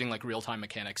but using like real-time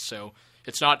mechanics. So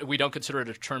we don't consider it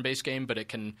a turn-based game, but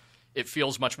it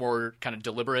feels much more kind of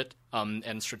deliberate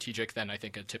and strategic than I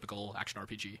think a typical action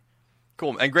RPG.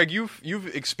 Cool. And Greg,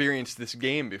 you've experienced this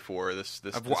game before.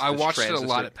 I watched it a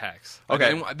lot at PAX.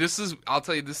 Okay. And I'll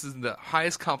tell you, this is the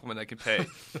highest compliment I could pay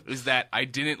is that I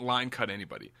didn't line cut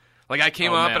anybody. Like I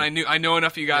came up man. and I know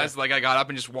enough of you guys. Yeah. Like I got up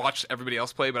and just watched everybody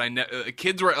else play. But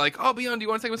kids were like, "Oh, Beyond, do you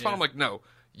want to take this fun?" I'm like, "No,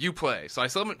 you play." So I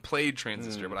still haven't played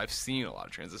Transistor, but I've seen a lot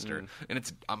of Transistor,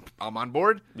 and I'm on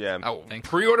board. Yeah, I will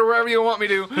pre-order wherever you want me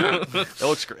to. It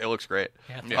looks great.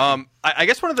 Yeah. I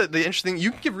guess one of the interesting,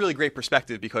 you can give really great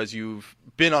perspective because you've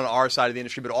been on our side of the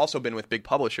industry, but also been with big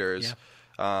publishers. Yeah.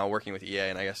 Working with EA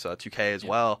and I guess 2K as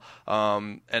well,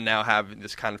 and now have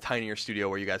this kind of tinier studio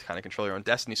where you guys kind of control your own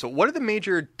destiny. So, what are the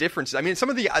major differences? I mean, some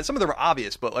of them are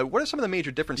obvious, but like, what are some of the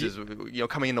major differences?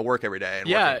 Coming into work every day.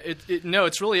 And no,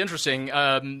 it's really interesting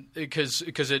because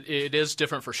it is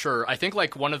different for sure. I think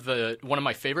like one of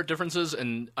my favorite differences,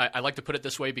 and I like to put it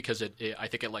this way because I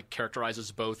think it like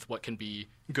characterizes both what can be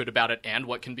good about it and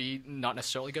what can be not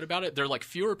necessarily good about it. There are like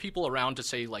fewer people around to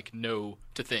say like no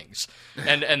to things,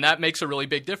 and that makes a really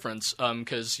big difference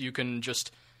because you can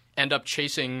just end up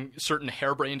chasing certain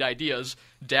harebrained ideas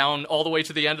down all the way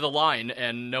to the end of the line,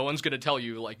 and no one's going to tell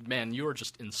you like, man, you are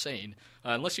just insane.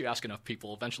 Unless you ask enough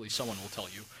people, eventually someone will tell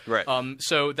you. Right.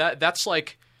 So that's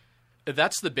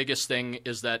the biggest thing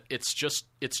is that it's just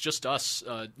us.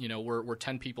 We're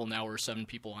 10 people now. We're 7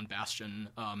 people on Bastion,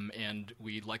 and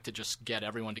we like to just get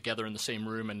everyone together in the same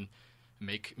room and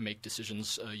make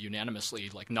decisions unanimously,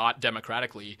 like not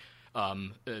democratically.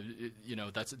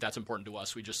 That's important to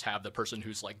us. We just have the person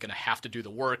who's like going to have to do the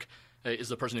work is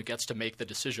the person who gets to make the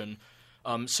decision.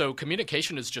 So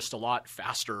communication is just a lot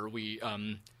faster. We,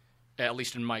 at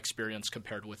least in my experience,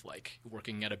 compared with like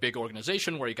working at a big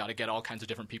organization where you got to get all kinds of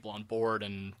different people on board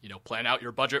and plan out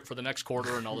your budget for the next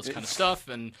quarter and all this kind of stuff.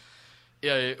 And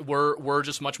we're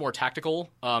just much more tactical,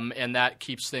 and that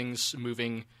keeps things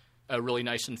moving really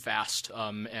nice and fast,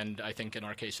 and I think in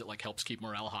our case it like helps keep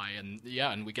morale high,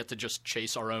 and we get to just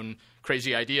chase our own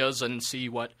crazy ideas and see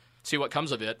what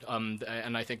comes of it.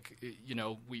 And I think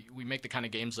we make the kind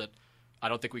of games that I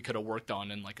don't think we could have worked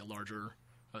on in like a larger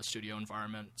studio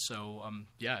environment. So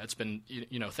it's been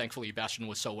thankfully Bastion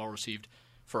was so well received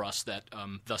for us that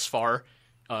thus far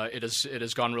it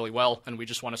has gone really well, and we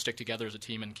just want to stick together as a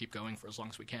team and keep going for as long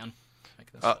as we can.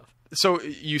 So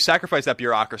you sacrifice that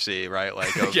bureaucracy, right?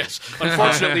 Like yes,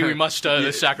 unfortunately, we must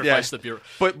sacrifice the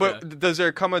bureaucracy. But does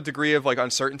there come a degree of like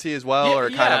uncertainty as well, or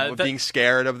kind of being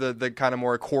scared of the kind of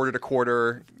more quarter to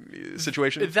quarter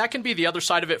situation? That can be the other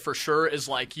side of it for sure. Is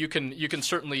like you can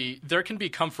certainly there can be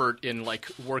comfort in like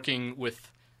working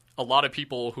with a lot of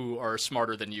people who are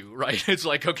smarter than you, right? It's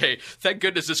like, okay, thank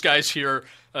goodness this guy's here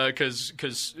because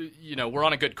we're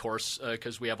on a good course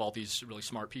because we have all these really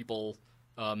smart people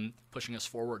pushing us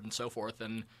forward and so forth,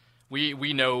 and we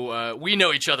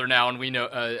know each other now, and we know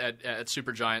at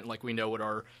Supergiant, like we know what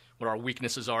our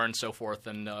weaknesses are and so forth,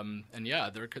 and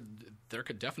there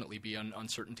could definitely be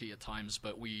uncertainty at times,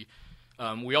 but we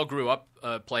all grew up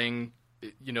playing.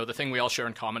 The thing we all share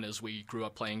in common is we grew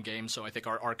up playing games, so I think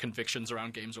our convictions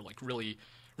around games are like really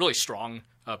really strong,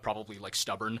 probably like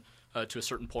stubborn to a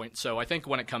certain point. So I think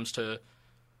when it comes to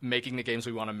making the games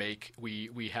we want to make,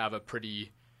 we have a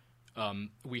pretty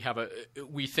we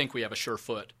think we have a sure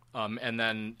foot, and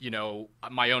then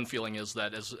my own feeling is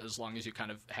that as long as you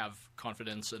kind of have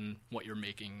confidence in what you're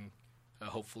making,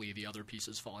 hopefully the other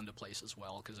pieces fall into place as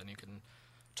well, because then you can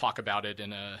talk about it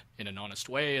in an honest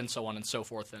way and so on and so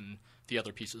forth, and the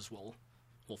other pieces will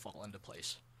fall into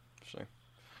place. Interesting.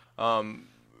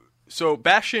 So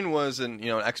Bastion was an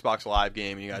Xbox Live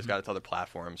game, and you guys got it to other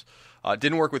platforms.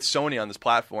 Didn't work with Sony on this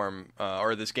platform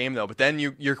or this game though. But then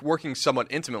you're working somewhat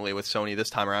intimately with Sony this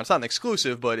time around. It's not an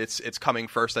exclusive, but it's coming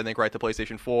first, I think, right to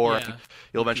PlayStation 4. Yeah. And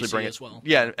you'll eventually PC bring it as well.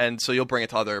 Yeah, and so you'll bring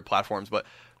it to other platforms. But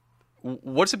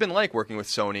what's it been like working with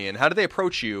Sony, and how did they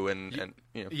approach you?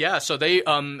 Yeah, so they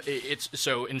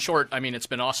so in short, I mean, it's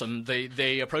been awesome.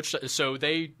 They approached, so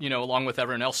they along with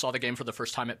everyone else saw the game for the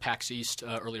first time at PAX East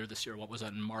earlier this year. What was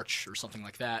that, in March or something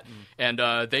like that? And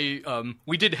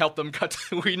we did help them cut.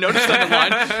 We noticed them in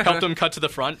line, helped them cut to the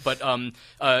front. But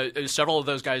several of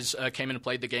those guys came in and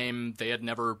played the game. They had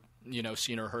never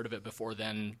seen or heard of it before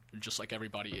then, just like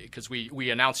everybody, because we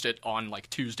announced it on like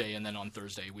Tuesday, and then on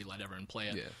Thursday we let everyone play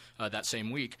it that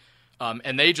same week,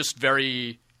 and they just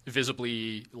very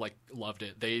visibly like loved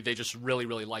it. They just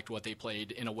really liked what they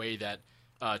played in a way that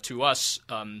to us,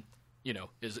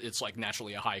 it's like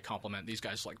naturally a high compliment. These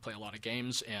guys like play a lot of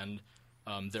games, and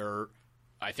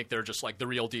I think they're just like the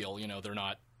real deal. They're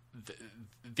not.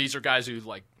 These are guys who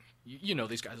like,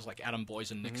 these guys like Adam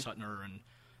Boyes and Nick Sutner and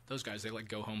those guys. They like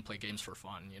go home, play games for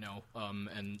fun,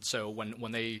 and so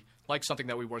when they like something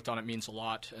that we worked on, it means a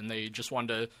lot. And they just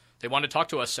wanted to talk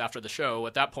to us after the show.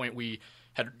 At that point, we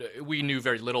knew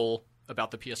very little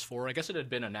about the PS4. I guess it had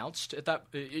been announced at that,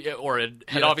 or it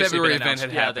had obviously February been announced.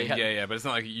 event had happened. But it's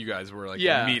not like you guys were like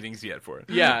in meetings yet for it.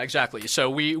 Yeah, exactly. So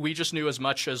we just knew as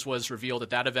much as was revealed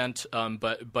at that event.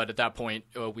 But at that point,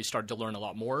 we started to learn a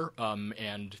lot more.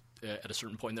 And at a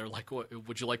certain point, they're like,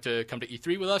 "Would you like to come to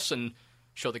E3 with us and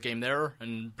show the game there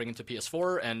and bring it to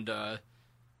PS4?" And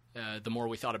the more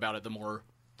we thought about it, the more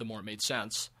it made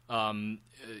sense. The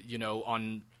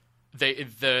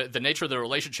nature of the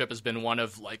relationship has been one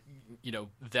of like,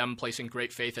 them placing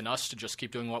great faith in us to just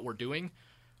keep doing what we're doing.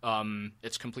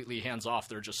 It's completely hands off.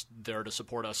 They're just there to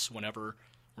support us whenever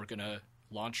we're going to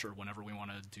launch or whenever we want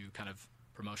to do kind of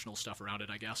promotional stuff around it,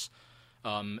 I guess.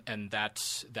 And that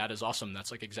is awesome.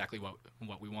 That's like exactly what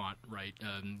we want, right?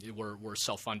 We're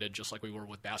self-funded just like we were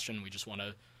with Bastion. We just want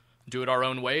to do it our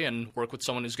own way and work with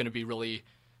someone who's going to be really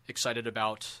excited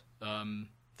about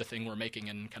the thing we're making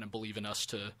and kind of believe in us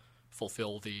to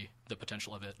fulfill the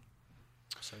potential of it.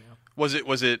 So yeah.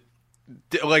 Was it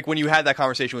like when you had that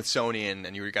conversation with Sony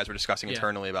and you guys were discussing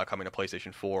internally about coming to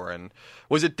PlayStation 4, and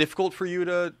was it difficult for you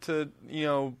to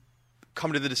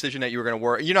come to the decision that you were going to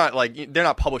work? You're not like, they're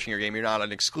not publishing your game, you're not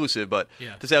an exclusive, but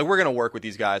to say like, we're going to work with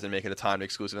these guys and make it a timed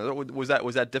exclusive, was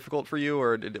that difficult for you,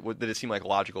 or did it seem like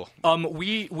logical?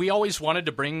 We always wanted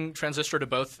to bring Transistor to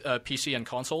both PC and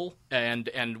console, and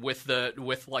with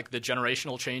like the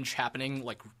generational change happening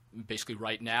like basically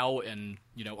right now, and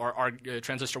our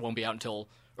Transistor won't be out until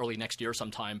early next year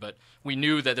sometime, but we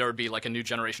knew that there would be like a new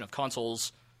generation of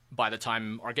consoles by the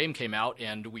time our game came out,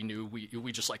 and we knew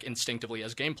we just like instinctively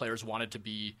as game players wanted to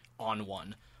be on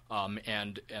one,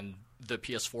 and the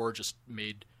PS4 just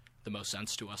made the most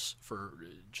sense to us for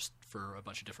a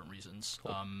bunch of different reasons.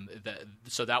 Cool.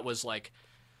 So that was like,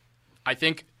 I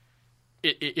think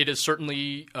it is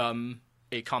certainly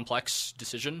a complex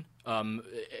decision,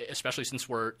 especially since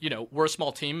we're a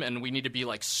small team and we need to be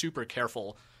like super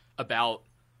careful about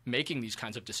making these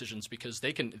kinds of decisions, because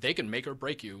they can make or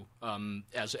break you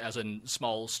as a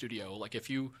small studio. Like if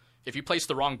you place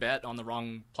the wrong bet on the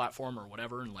wrong platform or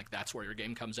whatever, and like that's where your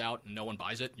game comes out and no one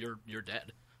buys it, you're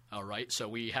dead. Right? So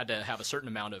we had to have a certain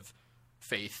amount of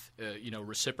faith,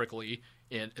 reciprocally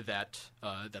in that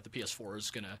the PS4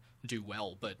 is going to do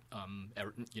well. But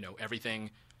everything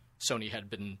Sony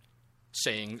had been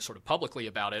saying sort of publicly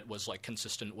about it was like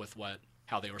consistent with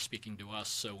how they were speaking to us.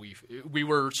 So we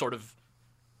were sort of,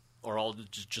 or I'll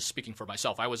just speaking for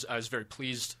myself, I was very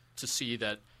pleased to see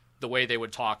that the way they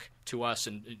would talk to us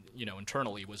and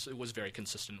internally was very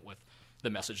consistent with the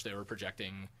message they were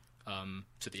projecting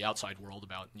to the outside world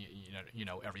about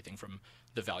everything from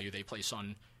the value they place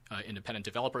on independent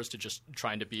developers to just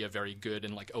trying to be a very good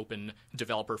and like open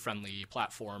developer friendly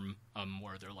platform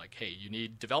where they're like, hey, you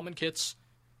need development kits,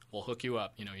 we'll hook you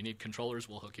up. You need controllers,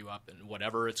 we'll hook you up, and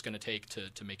whatever it's going to take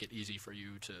to make it easy for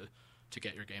you to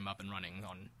get your game up and running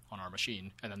on our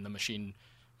machine. And then the machine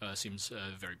seems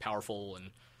very powerful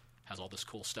and has all this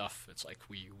cool stuff. It's like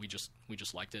we just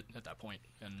liked it at that point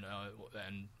and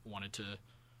wanted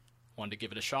to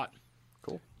give it a shot.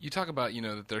 Cool. You talk about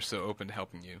that they're so open to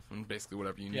helping you and basically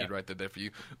whatever you need, right? They're there for you.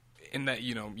 In that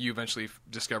you eventually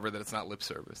discover that it's not lip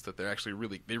service, that they're actually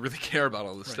really care about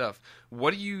all this stuff.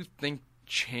 What do you think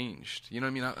changed?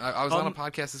 I was on a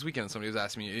podcast this weekend and somebody was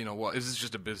asking me, well, is this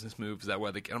just a business move? Is that why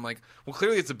they... And I'm like, well,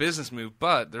 clearly it's a business move,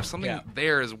 but there's something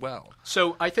there as well.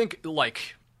 So I think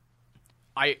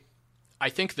I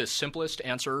think the simplest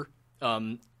answer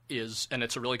is, and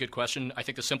it's a really good question, I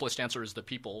think the simplest answer is the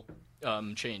people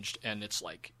changed, and it's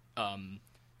like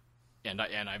and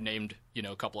I've named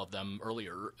a couple of them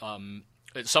earlier.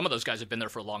 Some of those guys have been there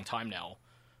for a long time now.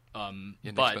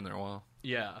 Nick's been there a while.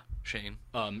 Yeah. Shane.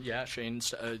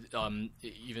 Shane's.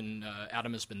 Even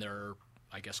Adam has been there,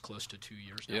 I guess, close to 2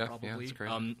 years now, probably. Yeah, that's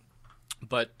crazy.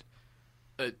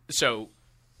 So,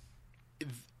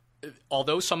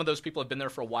 although some of those people have been there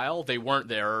for a while, they weren't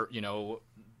there,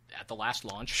 at the last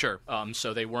launch. Sure.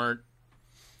 So they weren't.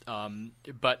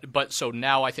 But so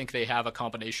now I think they have a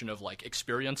combination of like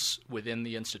experience within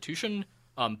the institution,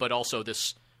 but also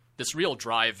this real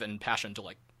drive and passion to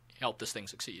like help this thing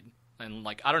succeed. And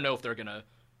like, I don't know if they're gonna,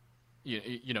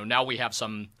 you know, now we have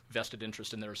some vested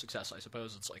interest in their success. I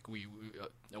suppose it's like we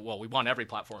want every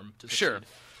platform to succeed. Sure.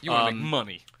 You want to make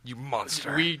money, you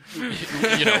monster. You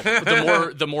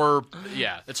know, the more,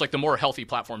 yeah, it's like the more healthy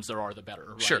platforms there are, the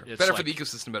better. Right? Sure, It's better like, for the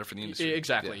ecosystem, better for the industry.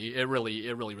 Exactly. Yeah. It really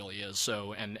is.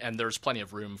 So, and there's plenty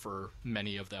of room for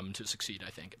many of them to succeed.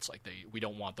 I think it's like we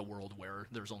don't want the world where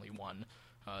there's only one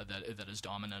that is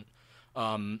dominant.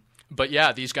 But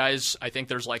yeah, these guys, I think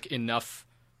there's like enough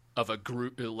of a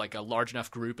group, like a large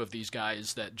enough group of these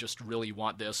guys that just really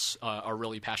want this, are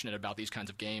really passionate about these kinds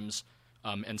of games,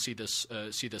 and see this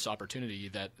opportunity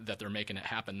that they're making it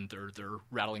happen. They're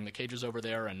rattling the cages over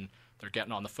there, and they're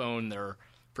getting on the phone. They're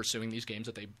pursuing these games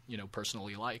that they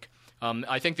personally like.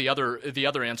 I think the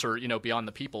other answer, beyond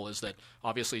the people, is that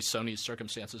obviously Sony's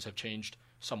circumstances have changed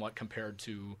somewhat compared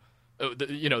to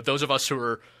those of us who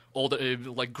are old,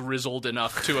 like grizzled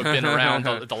enough to have been around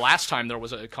the last time there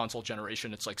was a console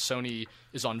generation. It's like Sony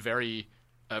is on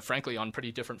frankly, on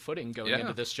pretty different footing going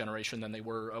into this generation than they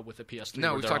were with the PS3.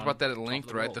 No, we've talked about that at top of length,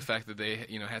 the right? world. The fact that they,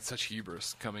 had such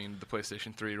hubris coming into the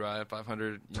PlayStation 3, right?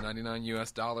 $599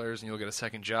 US, and you'll get a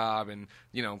second job, and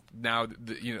now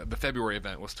the February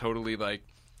event was totally like,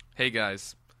 hey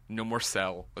guys, no more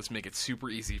sell. Let's make it super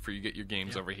easy for you to get your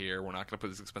games over here. We're not going to put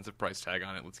this expensive price tag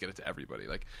on it. Let's get it to everybody.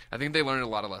 Like, I think they learned a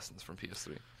lot of lessons from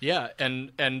PS3. Yeah,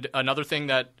 and another thing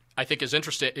that I think is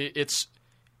interesting,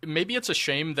 maybe it's a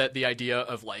shame that the idea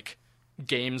of like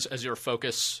games as your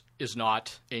focus is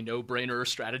not a no-brainer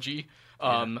strategy.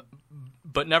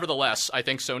 But nevertheless, I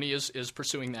think Sony is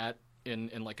pursuing that in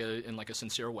like a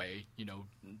sincere way.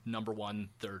 Number one,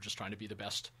 they're just trying to be the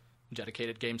best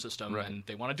dedicated game system, Right. and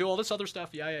they want to do all this other stuff.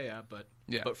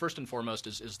 But first and foremost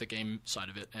is the game side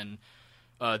of it, and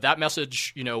that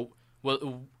message,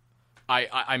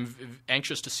 I'm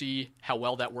anxious to see how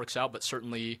well that works out. But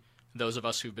certainly, those of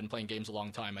us who've been playing games a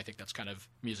long time, I think that's kind of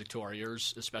music to our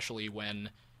ears, especially when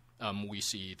we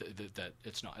see that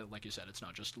it's not, like you said, it's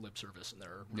not just lip service, and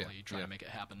they're really trying to make it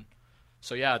happen.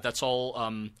 So yeah, that's all.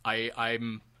 I'm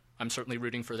certainly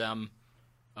rooting for them.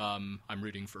 I'm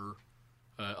rooting for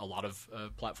a lot of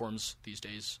platforms these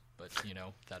days, but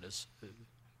that is,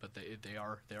 but they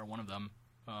are one of them.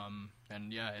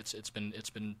 And yeah, it's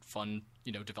been fun,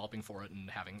 developing for it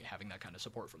and having that kind of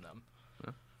support from them.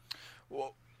 Yeah.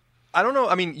 Well, I don't know.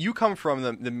 I mean, you come from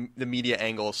the media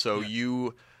angle, so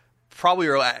you probably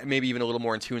are maybe even a little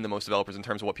more in tune than most developers in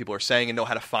terms of what people are saying and know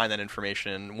how to find that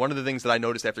information. And one of the things that I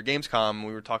noticed after Gamescom,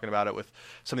 we were talking about it with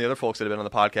some of the other folks that have been on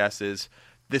the podcast, is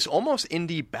this almost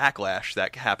indie backlash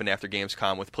that happened after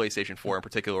Gamescom with PlayStation 4 in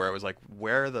particular, where I was like,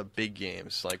 where are the big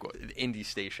games? Like, Indie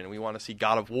Station, we want to see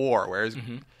God of War. Where's,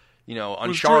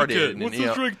 Uncharted? What's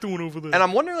Drake doing over there? And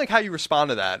I'm wondering, like, how you respond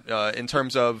to that in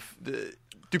terms of,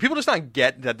 do people just not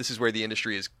get that this is where the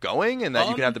industry is going and that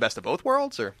you can have the best of both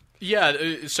worlds? Or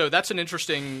yeah, so that's an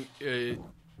interesting.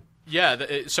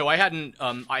 So I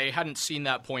hadn't seen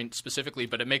that point specifically,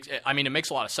 but it makes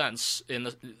a lot of sense in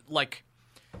the like.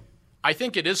 I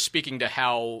think it is speaking to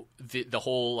how the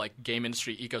whole like game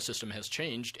industry ecosystem has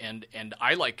changed, and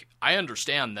I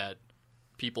understand that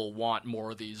people want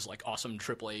more of these like awesome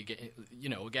AAA.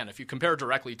 Again, if you compare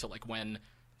directly to like when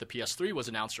the PS3 was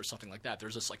announced or something like that,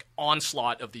 there's this like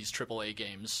onslaught of these AAA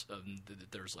games.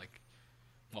 There's like,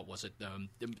 what was it?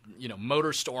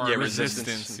 MotorStorm,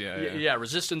 Resistance,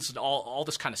 Resistance, and all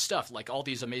this kind of stuff. Like all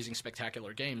these amazing,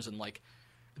 spectacular games, and like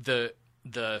the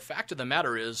fact of the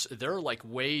matter is there are like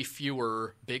way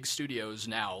fewer big studios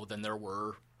now than there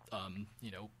were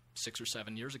 6 or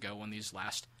 7 years ago when these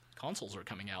last consoles are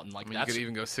coming out, and like you could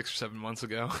even go 6 or 7 months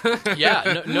ago.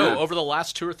 No, over the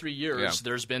last 2 or 3 years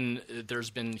there's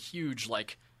been huge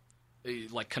like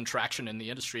contraction in the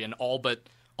industry, and all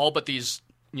but these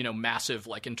massive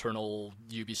like internal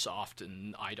Ubisoft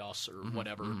and Eidos or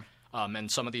whatever,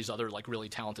 and some of these other like really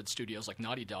talented studios like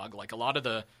Naughty Dog, like a lot of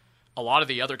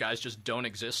the other guys just don't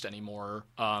exist anymore,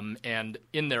 and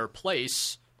in their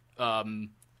place, a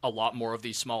lot more of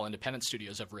these small independent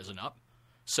studios have risen up.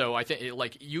 So I think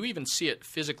like you even see it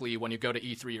physically when you go to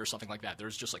E3 or something like that.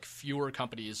 There's just like fewer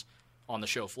companies on the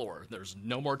show floor. There's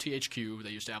no more THQ.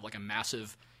 They used to have like a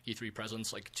massive E3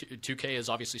 presence. Like 2K is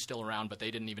obviously still around, but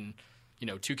they didn't even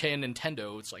 2K and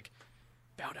Nintendo. It's like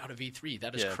bowed out of E3.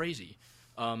 That is crazy.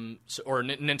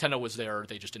 Nintendo was there.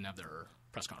 They just didn't have their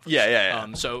press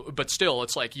conference. But still,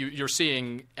 it's like you're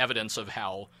seeing evidence of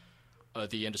how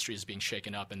the industry is being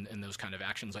shaken up in those kind of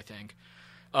actions, I think.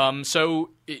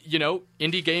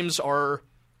 Indie games are,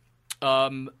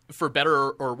 for better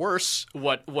or worse,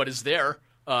 what is there.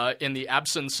 in the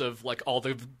absence of like all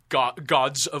the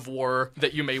gods of war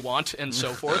that you may want and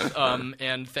so forth.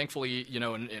 And thankfully,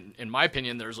 in my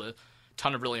opinion, there's a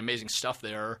ton of really amazing stuff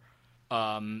there.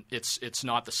 It's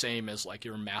not the same as like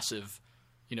your massive,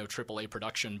 AAA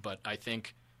production, but I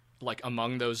think like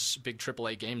among those big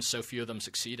AAA games, so few of them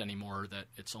succeed anymore that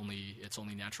it's only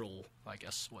natural, I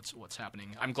guess, what's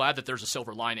happening. I'm glad that there's a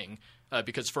silver lining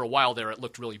because for a while there it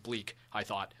looked really bleak, I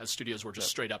thought, as studios were just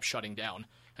straight up shutting down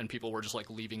and people were just like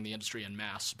leaving the industry en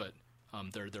masse, but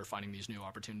they're finding these new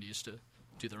opportunities to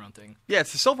do their own thing. Yeah,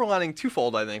 it's the silver lining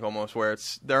twofold, I think, almost, where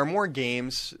there are more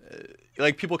games,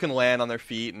 like people can land on their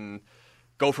feet and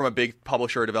go from a big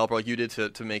publisher or developer like you did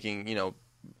to making,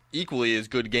 equally as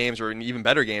good games or even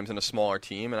better games in a smaller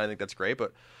team, and I think that's great.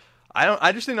 But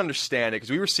I just didn't understand it because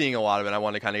we were seeing a lot of it. And I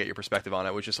wanted to kind of get your perspective on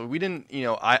it, which is we didn't,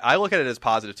 I look at it as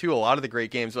positive too. A lot of the great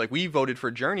games, like we voted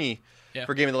for Journey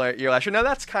for Game of the Year last year. Now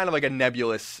that's kind of like a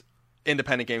nebulous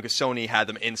independent game because Sony had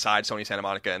them inside Sony Santa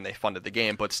Monica and they funded the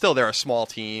game, but still they're a small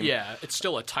team. Yeah, it's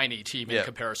still a tiny team in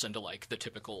comparison to like the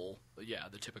typical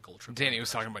AAA. Danny was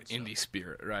talking about indie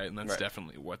spirit, right? And that's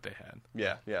definitely what they had.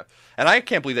 Yeah. And I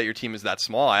can't believe that your team is that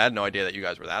small. I had no idea that you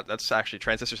guys were that. That's actually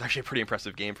Transistor's actually a pretty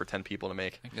impressive game for 10 people to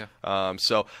make. Yeah.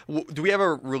 So do we have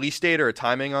a release date or a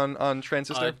timing on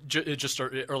Transistor? Just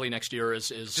early next year is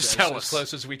just tell as us.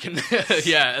 Close as we can.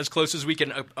 As close as we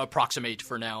can approximate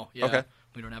for now. Yeah. Okay.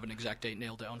 We don't have an exact date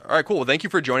nailed down. All right, cool. Well, thank you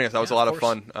for joining us. That was a lot of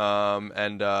fun.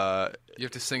 You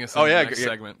have to sing us in the next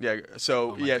segment. Yeah.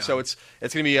 So God. so it's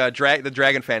gonna be the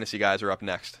Dragon Fantasy guys are up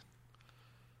next.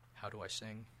 How do I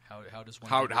sing? How does one?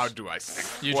 How do I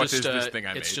sing? What is this thing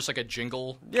I It's made? just like a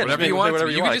jingle. Yeah, Whatever just you want. Whatever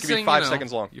you want. Can It just could be sing 5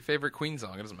 seconds long. Your favorite Queen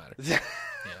song. It doesn't matter.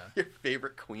 Your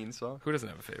favorite Queen song? Who doesn't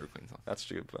have a favorite Queen song? That's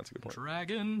a good point.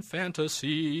 Dragon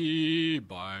Fantasy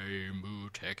by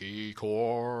Muteki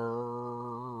Core.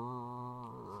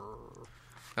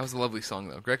 That was a lovely song,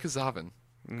 though. Greg Kazavin,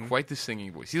 quite the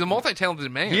singing voice. He's a multi-talented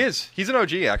man. He is. He's an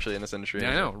OG actually in this industry.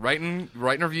 Yeah, I know. Writing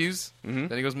reviews. Then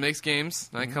he goes and makes games.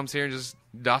 Then he comes here and just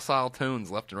docile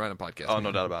tones left and right on podcasts. Oh,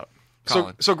 no doubt about it.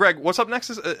 Colin. So Greg, what's up next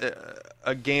is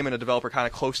a game and a developer kind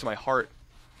of close to my heart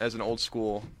as an old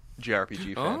school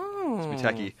JRPG fan. Oh. It's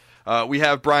Muteki. We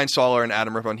have Brian Soller and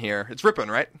Adam Rippon here. It's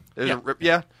Rippon, right? Is Yeah. it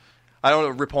yeah. I don't know.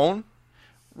 Rippon?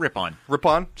 Rip-on.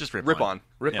 Rippon? Just Rip-on. Rip-on.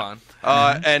 Rip Yeah.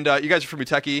 on. And you guys are from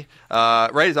Muteki,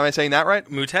 right? Am I saying that right?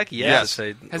 Muteki, Yes.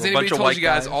 yes. Has anybody told you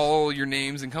guys all your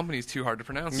names and companies too hard to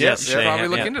pronounce? Yes, You should they probably have,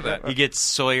 look yeah. into that. You get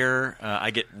Sawyer, I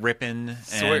get Rippin,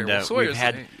 Sawyer. and Well, Sawyer's we've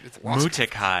had it's lost.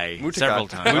 Mutekai several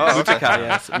times. Oh, okay. Muteki,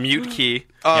 yes. Mute key.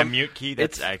 Yeah, Mute Key,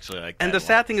 that's it's- actually like that. And the a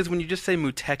sad lot. thing is when you just say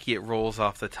Muteki, it rolls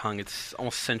off the tongue. It's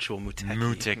almost sensual Muteki.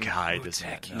 Mutekai does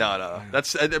not. No.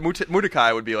 That's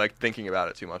Mutakai would be like thinking about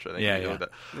it too much. I think. Yeah, You know, yeah.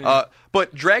 that.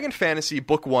 But Dragon Fantasy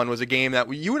Book 1 was a game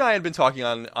that you and I had been talking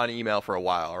on email for a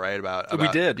while, right? About We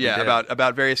did.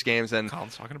 about various games and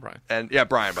Colin's talking to Brian.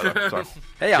 Brian, by the way. Sorry.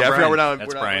 Hey, I forgot Brian. we're not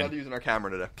That's we're Brian. not using our camera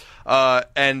today.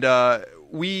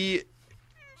 We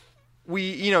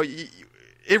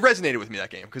it resonated with me, that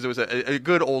game, because it was a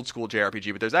good old school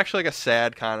JRPG, but there's actually like a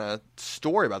sad kind of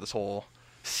story about this whole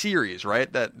series,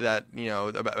 right? That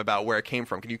about where it came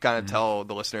from. Can you kind of tell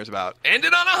the listeners about?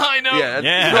 Ended on a high note. Yeah,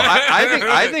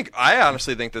 Yeah. I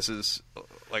honestly think this is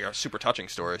like a super touching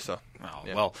story. So, Oh,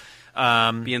 yeah.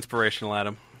 well, Be inspirational,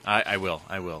 Adam. I will.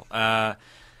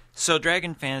 So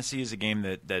Dragon Fantasy is a game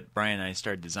that Brian and I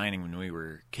started designing when we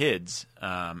were kids,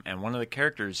 and one of the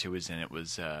characters who was in it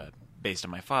was based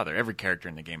on my father. Every character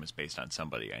in the game was based on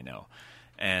somebody I know,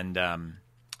 and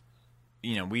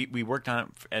we worked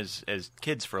on it as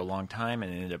kids for a long time,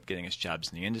 and it ended up getting us jobs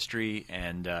in the industry,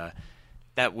 and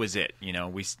that was it.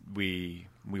 We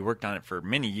worked on it for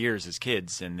many years as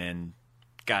kids, and then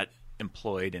got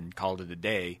employed and called it a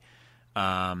day.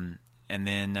 And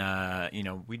then,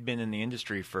 we'd been in the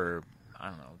industry for,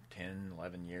 10,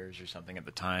 11 years or something at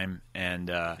the time.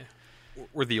 And,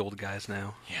 We're the old guys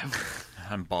now. yeah,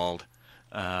 I'm bald.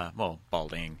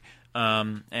 Balding.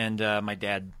 And my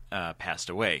dad passed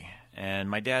away. And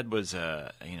my dad was,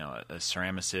 a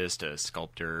ceramicist, a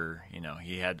sculptor.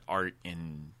 He had art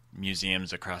in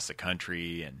museums across the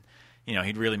country. And,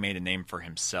 he'd really made a name for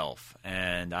himself.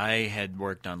 And I had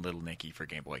worked on Little Nicky for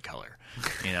Game Boy Color,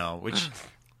 which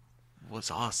was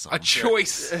awesome. A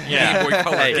choice Yeah. Game Boy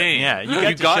Color Hey, game. Yeah,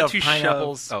 you got to shove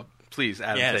pineapples. Oh, please,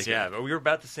 Adam, Yes, take it. yeah, but we were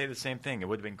about to say the same thing. It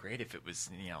would have been great if it was,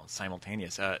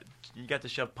 simultaneous. You got to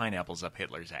shove pineapples up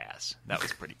Hitler's ass. That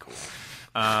was pretty cool,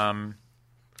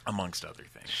 amongst other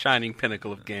things. Shining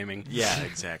pinnacle of gaming. Yeah,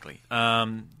 exactly.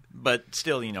 But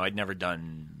still, I'd never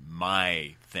done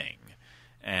my thing,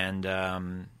 and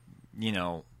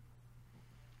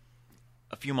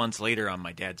a few months later, on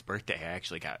my dad's birthday, I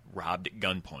actually got robbed at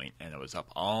gunpoint, and I was up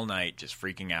all night just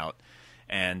freaking out.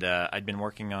 And I'd been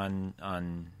working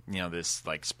on this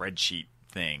like spreadsheet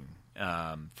thing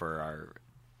for our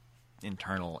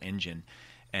internal engine,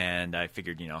 and I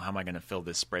figured, how am I going to fill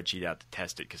this spreadsheet out to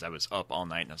test it? Because I was up all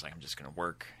night, and I was like, I'm just going to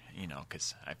work,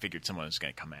 because I figured someone was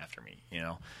going to come after me,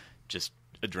 just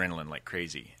adrenaline like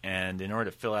crazy. And in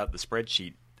order to fill out the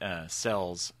spreadsheet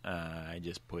cells, I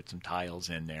just put some tiles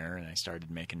in there, and I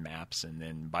started making maps. And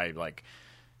then by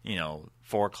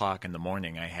 4 o'clock in the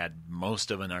morning, I had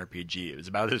most of an RPG. It was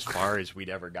about as far as we'd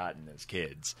ever gotten as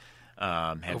kids.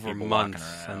 Had Over people months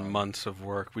walking around. and months of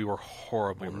work. We were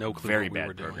horrible. We were no clue very what we bad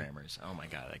were doing. programmers. Oh my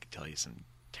god, I could tell you some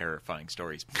terrifying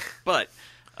stories. But,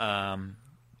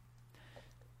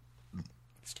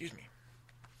 excuse me.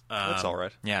 That's all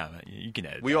right. Yeah, you can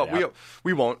edit. We that out.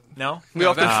 we won't. No. We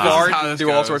often That's fart, how this do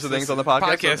all goes. sorts of things This on the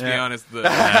podcast. Podcast Beyond is the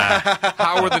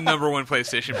how we're the #1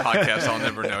 PlayStation podcast. I'll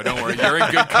never know. Don't worry, you're in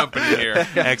good company here.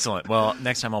 Excellent. Well,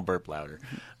 next time I'll burp louder.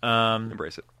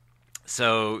 Embrace it.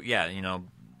 So yeah,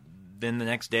 then the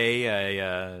next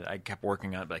day I kept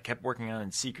working on it, but I kept working on it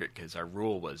in secret because our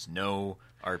rule was no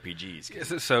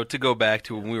RPGs. So to go back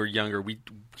to when we were younger,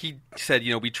 he said,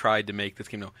 we tried to make this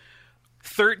game. No,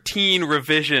 13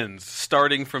 revisions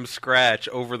starting from scratch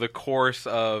over the course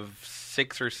of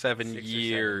 6 or 7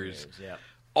 years. Yeah.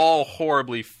 All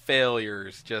horribly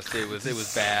failures. Just it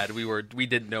was bad. We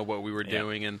didn't know what we were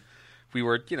doing, and we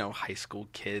were high school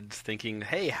kids thinking,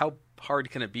 hey, how hard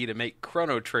can it be to make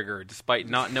Chrono Trigger despite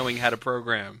not knowing how to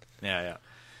program? Yeah.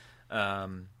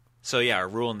 So yeah, our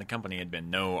rule in the company had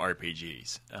been no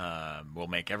RPGs. We'll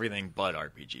make everything but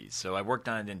RPGs. So I worked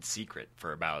on it in secret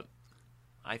for about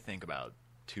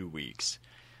 2 weeks.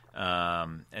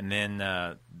 And then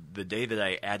the day that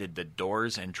I added the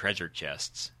doors and treasure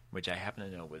chests, which I happen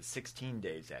to know was 16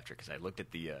 days after, because I looked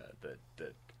at the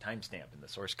timestamp in the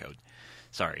source code.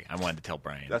 Sorry, I wanted to tell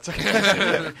Brian. That's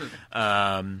okay.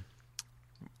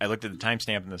 I looked at the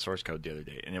timestamp in the source code the other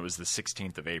day, and it was the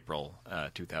 16th of April,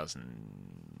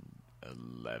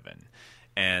 2011.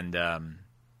 And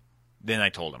then I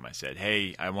told him, I said,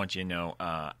 hey, I want you to know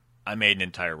I made an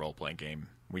entire role-playing game.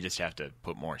 We just have to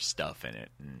put more stuff in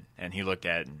it. And he looked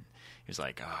at it, and he was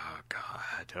like, oh,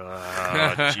 God,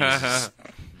 oh, Jesus.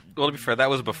 Well, to be fair, that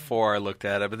was before I looked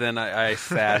at it, but then I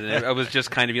sat, and I was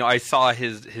just kind of, I saw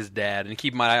his dad, and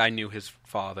keep in mind, I knew his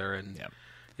father, and,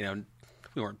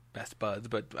 we weren't best buds,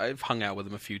 but I've hung out with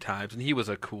him a few times, and he was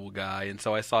a cool guy, and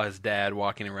so I saw his dad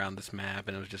walking around this map,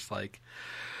 and it was just like,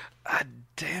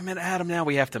 damn it, Adam, now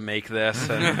we have to make this,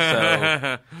 and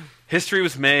so history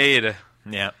was made.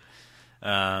 Yeah.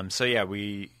 So yeah,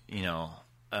 we,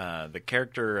 the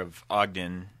character of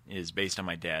Ogden is based on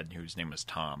my dad, whose name was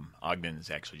Tom. Ogden is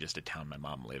actually just a town my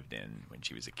mom lived in when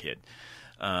she was a kid.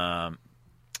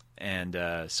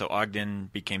 So Ogden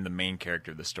became the main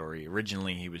character of the story.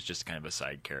 Originally, he was just kind of a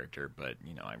side character, but,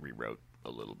 I rewrote a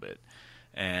little bit.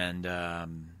 And,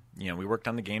 we worked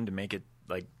on the game to make it,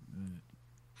 like,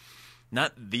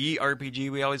 not the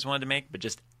RPG we always wanted to make, but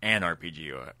just an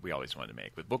RPG we always wanted to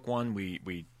make. With Book 1,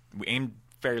 we aimed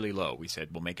fairly low. We said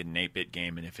we'll make it an 8-bit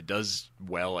game, and if it does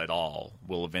well at all,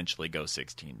 we'll eventually go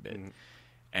 16-bit. Mm-hmm.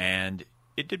 And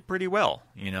it did pretty well,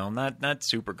 not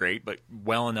super great, but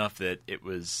well enough that it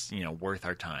was, worth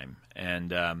our time.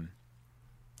 And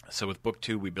so with Book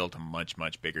 2, we built a much,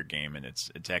 much bigger game, and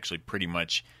it's actually pretty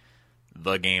much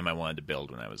the game I wanted to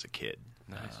build when I was a kid.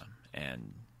 Nice.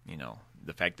 And,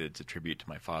 the fact that it's a tribute to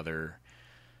my father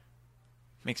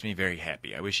makes me very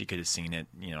happy. I wish he could have seen it.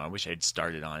 I wish I'd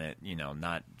started on it,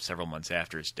 not several months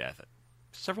after his death.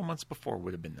 Several months before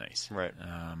would have been nice. Right.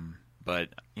 But,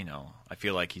 I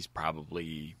feel like he's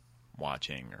probably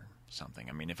watching or something.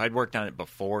 I mean, if I'd worked on it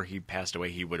before he passed away,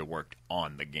 he would have worked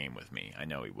on the game with me. I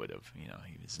know he would have. He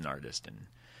was an artist, and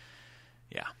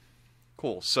yeah.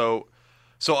 Cool. So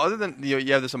other than,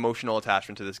 you have this emotional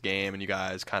attachment to this game, and you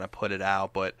guys kind of put it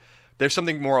out, but there's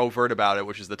something more overt about it,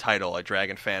 which is the title, like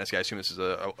Dragon Fantasy. I assume this is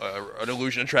an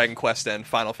allusion to Dragon Quest and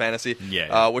Final Fantasy,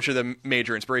 which are the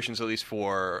major inspirations, at least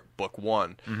for Book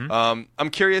 1. Mm-hmm. I'm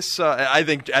curious. I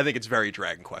think it's very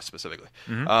Dragon Quest specifically.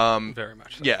 Mm-hmm. Very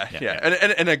much so. Yeah.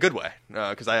 And in a good way,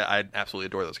 because I absolutely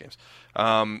adore those games.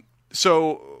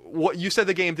 So what you said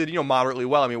the game did, moderately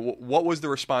well. I mean, what was the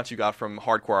response you got from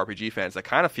hardcore RPG fans that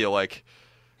kind of feel like,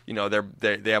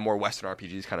 they have more Western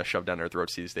RPGs kind of shoved down their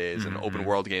throats these days, and open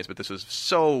world games, but this was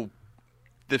so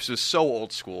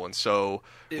old school and so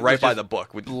right by the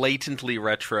book, with latently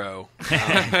retro.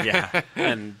 Yeah.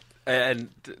 and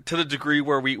to the degree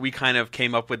where we kind of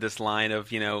came up with this line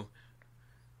of,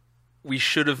 we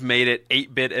should have made it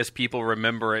 8-bit as people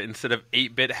remember it instead of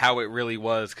 8-bit how it really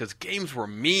was, because games were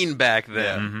mean back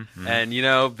then. And,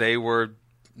 they were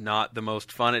not the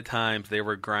most fun at times. They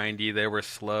were grindy. They were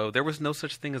slow. There was no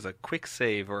such thing as a quick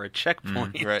save or a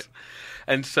checkpoint. Right.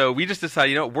 And so we just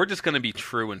decided, we're just going to be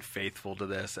true and faithful to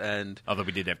this. And Although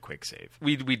we did have quick save.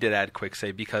 we did add quick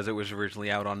save because it was originally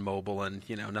out on mobile, and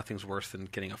nothing's worse than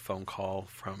getting a phone call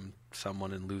from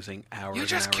someone and losing hours. You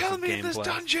just and hours killed of me in this gameplay.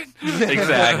 dungeon.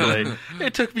 Exactly.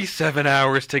 It took me 7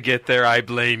 hours to get there. I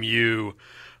blame you.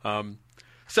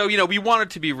 So we wanted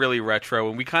to be really retro,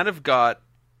 and we kind of got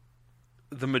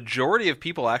the majority of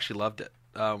people actually loved it.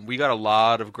 We got a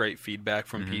lot of great feedback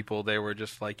from people. They were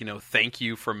just like, thank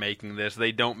you for making this.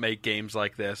 They don't make games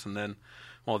like this. And then,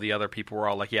 the other people were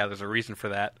all like, yeah, there's a reason for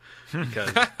that.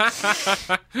 Because,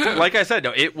 like I said,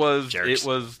 no, it was,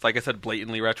 like I said,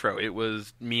 blatantly retro. It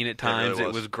was mean at times. really It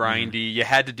was. was grindy. You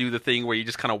had to do the thing where you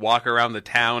just kind of walk around the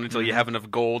town until you have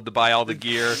enough gold to buy all the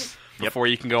gear. Before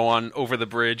you can go on over the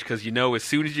bridge, because as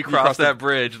soon as you cross that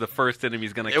bridge, the first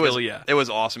enemy's going to kill you. It was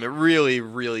awesome. It really,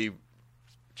 really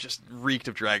just reeked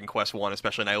of Dragon Quest 1,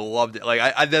 especially, and I loved it.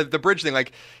 Like the bridge thing,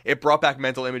 like it brought back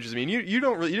mental images. I mean, you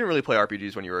didn't really play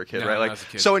RPGs when you were a kid, No, right? not Like as a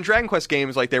kid. so in Dragon Quest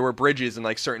games, like there were bridges in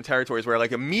like certain territories where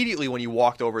like immediately when you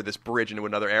walked over this bridge into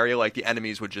another area, like the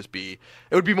enemies would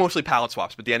would be mostly palette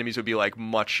swaps, but the enemies would be like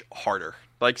much harder.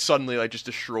 Like suddenly like just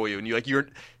destroy you,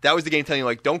 and that was the game telling you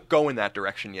like don't go in that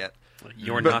direction yet.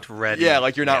 You're not ready. Yeah,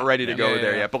 like you're not ready to go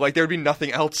there yeah. yet. But like there would be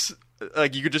nothing else.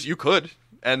 Like you could,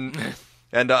 and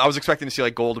I was expecting to see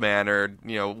like Goldman or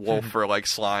Wolf or like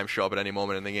Slime show up at any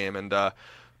moment in the game, and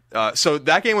so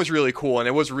that game was really cool and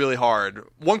it was really hard.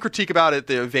 One critique about it: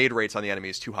 the evade rates on the enemy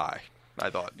is too high. I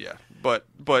thought, yeah. But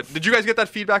did you guys get that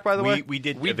feedback by the way? We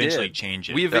did We eventually did. change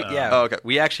it. Oh, okay.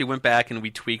 We actually went back and we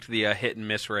tweaked the hit and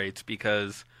miss rates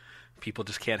because people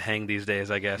just can't hang these days,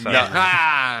 I guess.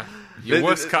 Your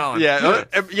worst Colin. Yeah,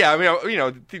 yeah. I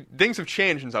mean, things have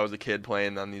changed since I was a kid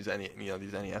playing on these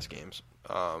these NES games.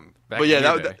 But yeah, in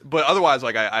your day. but otherwise,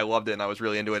 like I loved it and I was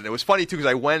really into it. And it was funny too because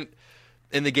I went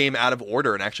in the game out of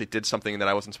order and actually did something that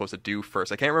I wasn't supposed to do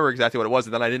first. I can't remember exactly what it was,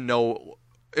 and then I didn't know.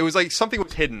 It was like something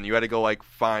was hidden. You had to go like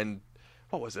find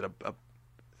what was it?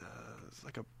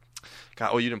 Like a.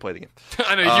 God, you didn't play the game.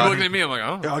 I know you keep looking at me. I'm like,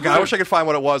 Oh God, I wish I could find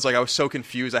what it was. Like I was so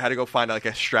confused. I had to go find like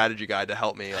a strategy guide to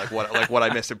help me. Like what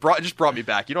I missed. It just brought me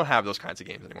back. You don't have those kinds of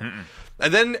games anymore.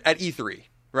 And then at E3,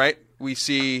 right? We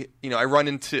see, I run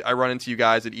into you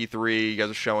guys at E3. You guys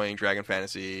are showing Dragon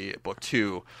Fantasy Book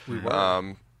 2,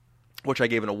 which I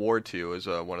gave an award to as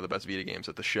one of the best Vita games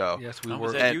at the show. Yes, we Oh, were.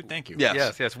 was that you? Thank you.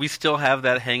 Yes. Yes. We still have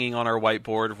that hanging on our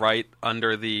whiteboard right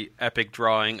under the epic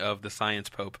drawing of the Science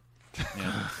Pope.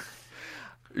 Yeah.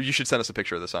 You should send us a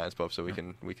picture of the Science Pope so we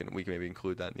can maybe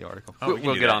include that in the article. Oh, we can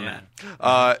We'll do get that, on yeah.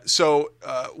 that. So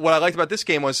what I liked about this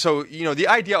game was, the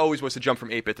idea always was to jump from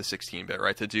 8-bit to 16-bit,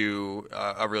 right? To do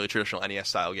a really traditional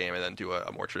NES-style game and then do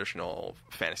a more traditional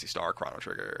Phantasy Star, Chrono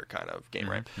Trigger kind of game,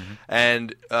 right?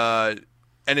 And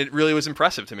it really was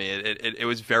impressive to me. It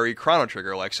was very Chrono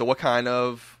Trigger-like. So what kind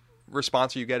of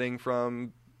response are you getting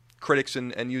from critics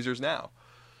and users now?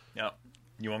 Yeah.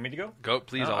 You want me to go? Go,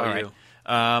 please, all all you.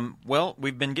 right. Well,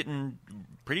 we've been getting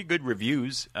pretty good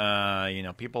reviews.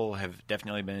 People have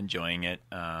definitely been enjoying it.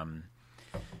 I'm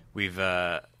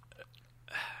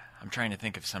trying to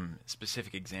think of some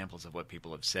specific examples of what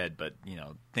people have said, but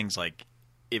things like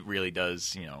it really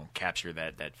does capture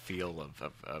that feel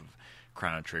of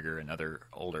Chrono Trigger and other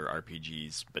older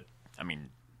RPGs, but I mean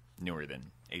newer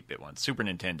than 8-bit ones. Super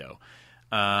Nintendo.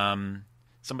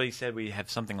 Somebody said we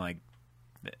have something like.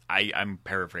 I'm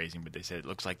paraphrasing, but they said it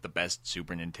looks like the best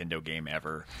Super Nintendo game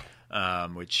ever,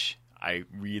 which I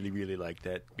really, really like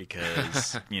that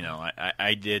because,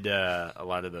 I did a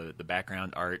lot of the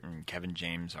background art, and Kevin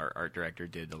James, our art director,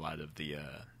 did a lot of the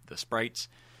sprites.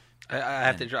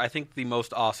 I think the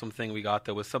most awesome thing we got,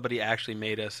 though, was somebody actually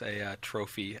made us a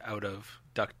trophy out of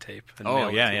duct tape. And Oh, mailed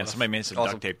it to yeah. us. Somebody made us a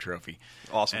Awesome. duct tape trophy.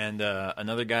 Awesome. And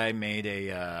another guy made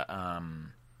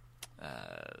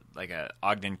like a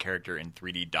Ogden character in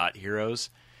 3D Dot Heroes,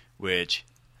 which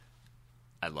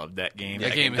I loved that game.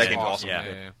 That game that is game's awesome.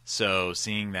 awesome. Yeah. So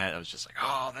seeing that, I was just like,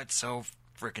 oh, that's so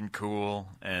freaking cool.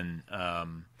 And,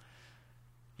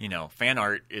 fan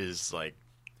art is like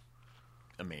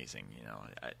amazing.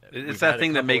 It's We've that had a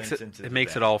thing that couple makes instances it of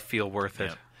makes that. it all feel worth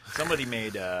it. Yeah. Somebody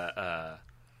made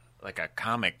like a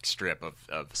comic strip of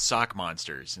sock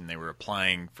monsters, and they were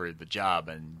applying for the job,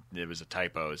 and it was a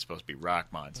typo. It was supposed to be rock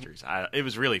monsters. It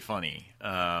was really funny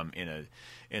in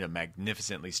a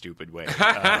magnificently stupid way. When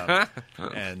I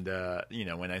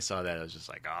saw that, I was just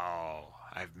like, oh,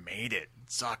 I've made it.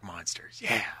 Sock monsters,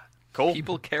 yeah. Cool.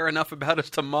 People care enough about us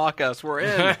to mock us. We're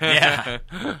in. Yeah.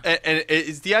 And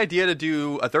is the idea to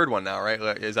do a third one now, right?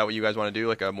 Like, is that what you guys want to do,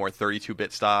 like a more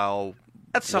 32-bit style?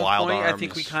 At some Wild point, I Arms?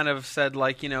 think we kind of said,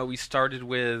 like, we started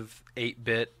with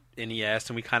 8-bit NES,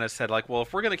 and we kind of said, like, well,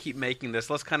 if we're going to keep making this,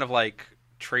 let's kind of, like,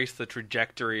 trace the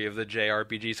trajectory of the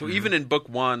JRPG. So even in book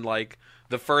 1, like,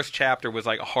 the first chapter was,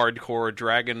 like, hardcore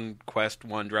Dragon Quest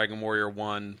 1, Dragon Warrior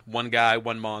 1, one guy,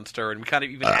 one monster, and we kind of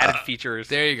even added features.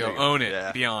 There you go. Own it.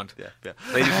 Yeah. Beyond. Yeah.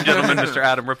 Ladies and gentlemen, Mr.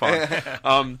 Adam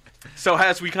Rippon. So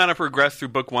as we kind of progressed through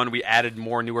book 1, we added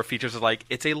more newer features. Like,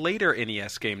 it's a later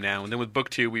NES game now. And then with book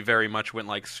 2, we very much went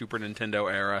like Super Nintendo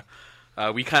era.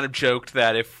 We kind of joked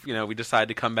that if we decide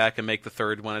to come back and make the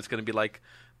third one, it's going to be like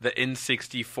the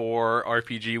N64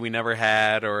 RPG we never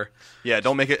had, or Yeah,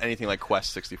 don't make it anything like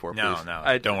Quest 64, please.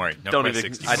 No, don't worry. No don't Quest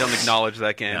even, 64. I don't acknowledge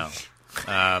that game.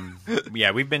 No.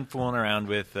 Yeah, we've been fooling around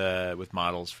with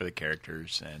models for the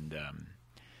characters, and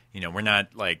we're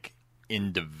not like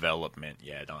in development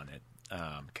yet on it.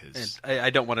 Because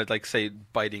I don't want to like say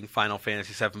biting Final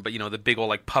Fantasy VII, but the big old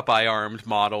like Popeye armed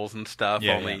models and stuff,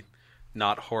 only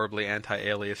not horribly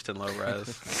anti-aliased and low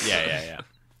res. yeah.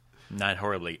 Not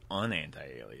horribly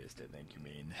unanti-aliased, I think you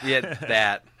mean. Yeah,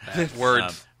 that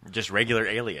words. Just regular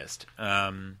aliased.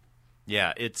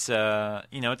 Yeah, it's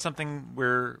it's something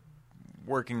we're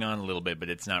working on a little bit, but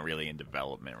it's not really in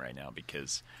development right now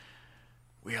because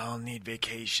we all need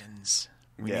vacations.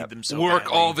 We need them so Work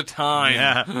badly. all the time.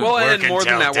 Yeah. Well, Work and more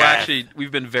than until that, death.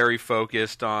 we've been very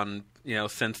focused on,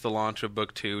 since the launch of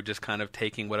Book 2, just kind of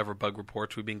taking whatever bug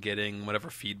reports we've been getting, whatever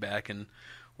feedback, and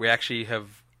we actually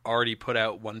have already put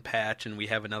out one patch, and we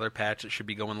have another patch that should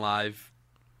be going live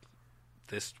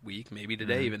this week, maybe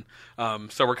today even.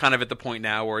 So we're kind of at the point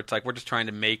now where it's like we're just trying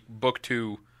to make Book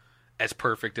 2 as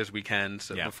perfect as we can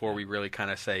before we really kind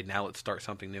of say, now let's start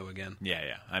something new again.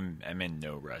 Yeah. I'm in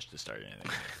no rush to start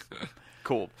anything.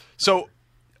 Cool. So,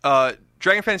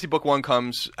 Dragon Fantasy Book 1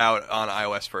 comes out on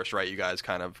iOS first, right? You guys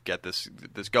kind of get this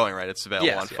going, right? It's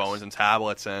available on phones and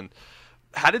tablets. And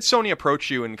how did Sony approach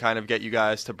you and kind of get you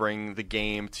guys to bring the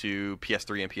game to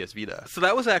PS3 and PS Vita? So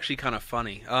that was actually kind of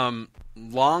funny.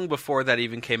 Long before that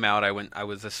even came out, I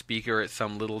was a speaker at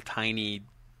some little tiny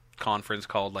conference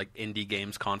called like Indie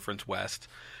Games Conference West,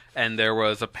 and there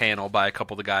was a panel by a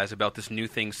couple of the guys about this new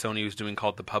thing Sony was doing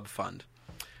called the Pub Fund.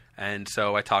 And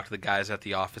so I talked to the guys at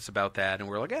the office about that, and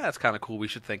we were like, yeah, that's kind of cool. We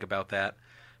should think about that.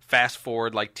 Fast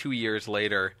forward like 2 years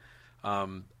later,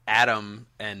 Adam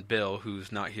and Bill,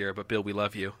 who's not here, but Bill, we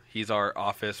love you. He's our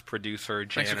office producer,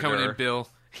 janitor. Thanks for coming in, Bill.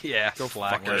 Yeah. Go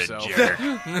fuck What a yourself. jerk.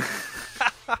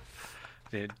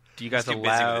 Dude, do you guys He's too busy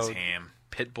with allow his ham.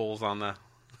 pit bulls on the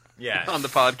Yeah. on the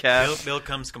podcast? Bill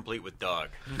comes complete with dog.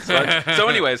 So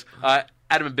anyways,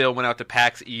 Adam and Bill went out to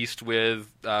PAX East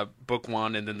with Book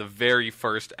 1, and then the very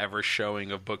first ever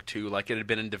showing of Book 2. Like, it had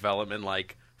been in development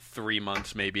like 3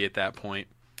 months maybe at that point.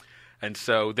 And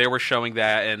so they were showing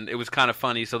that, and it was kind of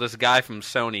funny. So this guy from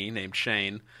Sony named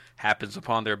Shane happens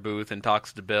upon their booth and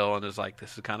talks to Bill and is like,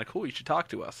 this is kind of cool. You should talk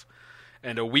to us.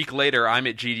 And a week later, I'm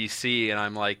at GDC, and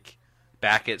I'm like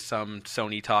back at some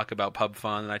Sony talk about Pub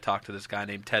Fun, and I talked to this guy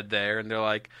named Ted there, and they're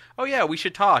like, oh, yeah, we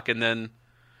should talk. And then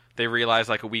they realized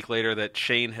like a week later that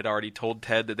Shane had already told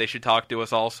Ted that they should talk to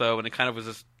us also, and it kind of was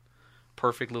this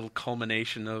perfect little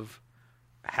culmination of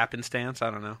happenstance. I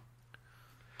don't know.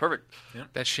 Perfect.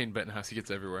 That's Shane Bettenhouse. He gets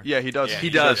everywhere. Yeah, he does. Yeah, He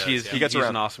does. He He gets he's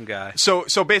around. an awesome guy. So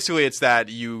basically, it's that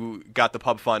you got the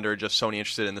Pub Fund, or just Sony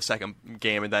interested in the second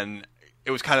game, and then it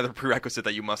was kind of the prerequisite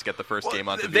that you must get the first game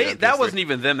onto Vita and That PS3. wasn't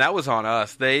even them. That was on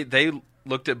us. They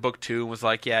looked at Book 2 and was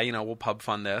like, yeah, we'll Pub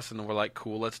Fund this, and we're like,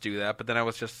 cool, let's do that. But then I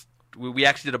was just. We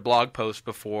actually did a blog post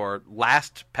before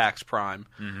last PAX Prime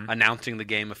announcing the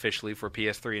game officially for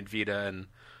PS3 and Vita, and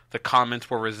the comments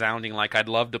were resounding like, I'd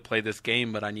love to play this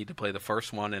game, but I need to play the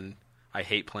first one, and I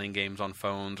hate playing games on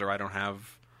phones, or I don't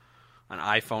have an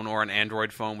iPhone or an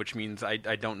Android phone, which means I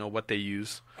don't know what they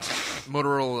use.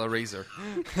 Motorola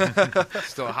Razr.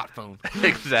 Still a hot phone.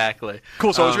 Exactly.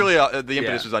 Cool. So it was really the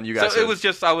impetus Yeah. was on you guys. So it was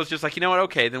just I was just like, you know what?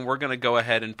 Okay, then we're going to go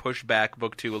ahead and push back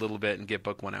Book 2 a little bit and get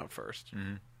Book 1 out first.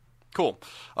 Cool.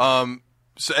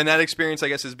 So, and that experience, I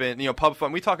guess, has been, Pub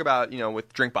Fun. We talk about,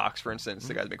 with Drinkbox, for instance,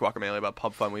 the guys make Guacamelee about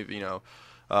Pub Fun. We've,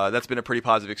 that's been a pretty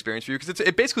positive experience for you because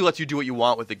it basically lets you do what you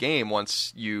want with the game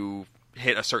once you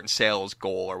hit a certain sales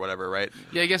goal or whatever, right?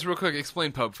 Yeah, I guess real quick,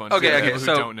 explain Pub Fund. Okay, for okay, people who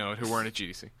so- don't know it, who weren't at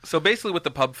GDC. So basically what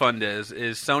the Pub Fund is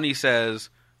Sony says,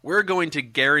 we're going to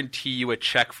guarantee you a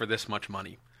check for this much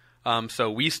money.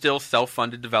 So we still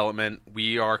self-funded development.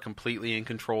 We are completely in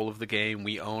control of the game.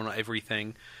 We own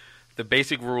everything. The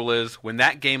basic rule is when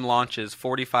that game launches,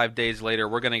 45 days later,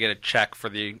 we're going to get a check for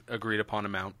the agreed-upon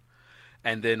amount.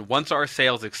 And then once our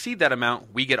sales exceed that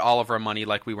amount, we get all of our money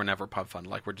like we were never pub funded,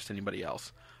 like we're just anybody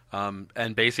else.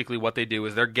 And basically what they do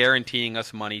is they're guaranteeing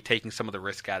us money, taking some of the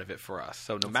risk out of it for us.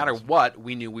 So no matter what,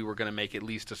 we knew we were going to make at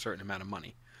least a certain amount of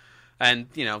money. And,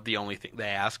 the only thing they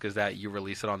ask is that you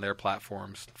release it on their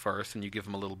platforms first and you give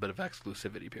them a little bit of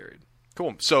exclusivity period.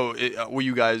 Cool. So, do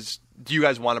you guys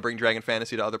want to bring Dragon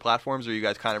Fantasy to other platforms, or are you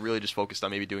guys kind of really just focused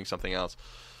on maybe doing something else?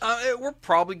 We're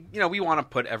probably, we want to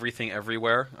put everything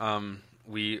everywhere.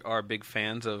 We are big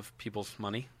fans of people's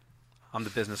money. I'm the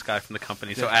business guy from the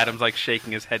company, so Adam's like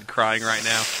shaking his head, crying right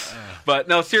now. But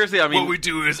no, seriously, I mean, what we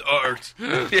do is art.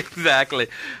 Exactly.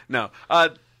 No,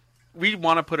 we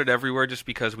want to put it everywhere just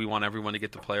because we want everyone to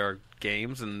get to play our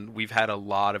games, and we've had a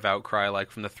lot of outcry,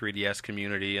 like from the 3DS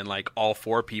community, and like all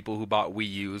 4 people who bought Wii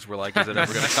U's were like, "Is it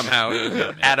ever going to come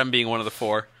out?" Adam being one of the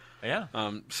 4. Yeah.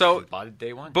 So bought it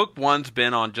day one. Book 1's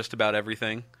been on just about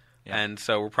everything. Yeah. And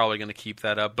so we're probably going to keep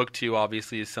that up. Book 2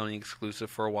 obviously is Sony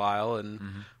exclusive for a while, and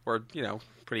we're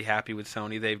pretty happy with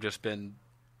Sony. They've just been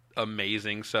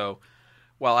amazing. So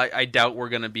while I doubt we're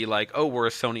going to be like, oh, we're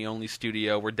a Sony only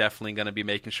studio, we're definitely going to be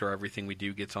making sure everything we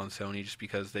do gets on Sony, just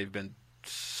because they've been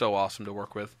so awesome to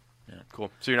work with. Yeah, cool.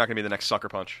 So you're not going to be the next Sucker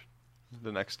Punch,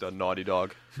 the next Naughty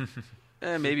Dog.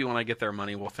 Maybe when I get their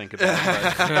money, we'll think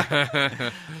about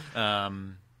it.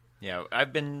 Yeah,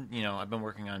 I've been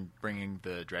working on bringing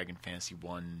the Dragon Fantasy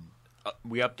 1.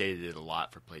 We updated it a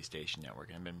lot for PlayStation Network,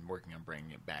 and I've been working on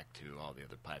bringing it back to all the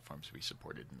other platforms we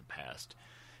supported in the past,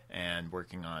 and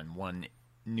working on one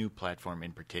new platform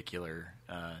in particular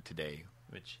today.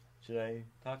 Which, should I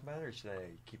talk about it, or should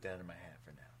I keep that in my hat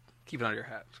for now? Keep it under your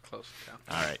hat. It's close.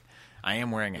 Yeah. All right. I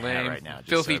am wearing a hat right now. Just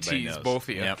Filthy so everybody tease, knows. both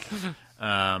of you. Yep.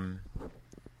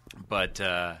 But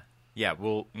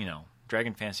we'll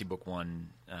Dragon Fantasy Book 1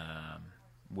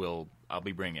 I'll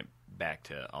be bringing it back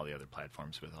to all the other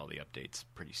platforms with all the updates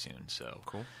pretty soon. So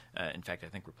Cool. In fact, I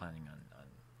think we're planning on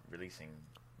releasing,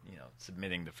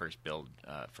 submitting the first build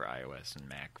for iOS and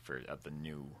Mac of the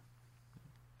new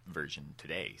version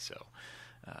today. So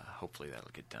hopefully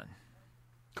that'll get done.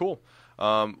 Cool.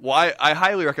 Well, I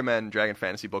highly recommend Dragon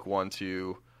Fantasy Book 1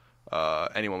 to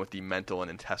anyone with the mental and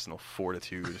intestinal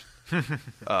fortitude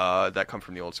that come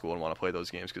from the old school and want to play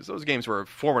those games, because those games were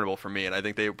formidable for me, and I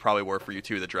think they probably were for you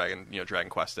too. The Dragon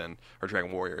Quest or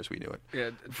Dragon Warrior as we knew it. Yeah,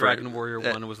 Dragon Warrior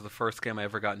 1 was the first game I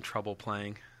ever got in trouble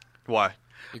playing. Why?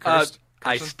 You cursed?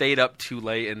 I stayed up too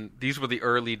late, and these were the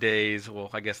early days. Well,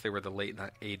 I guess they were the late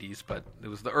 80s, but it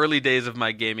was the early days of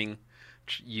my gaming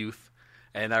youth.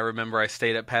 And I remember I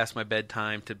stayed up past my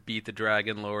bedtime to beat the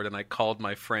Dragon Lord, and I called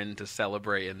my friend to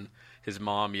celebrate, and his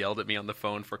mom yelled at me on the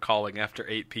phone for calling after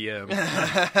 8 p.m.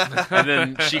 And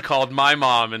then she called my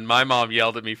mom, and my mom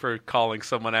yelled at me for calling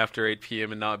someone after 8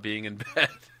 p.m. and not being in bed.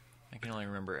 I can only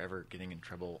remember ever getting in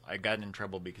trouble. I got in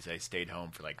trouble because I stayed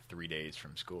home for like 3 days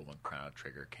from school when Chrono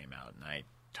Trigger came out, and I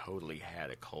totally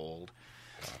had a cold.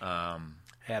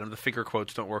 Adam, the finger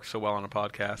quotes don't work so well on a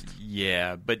podcast.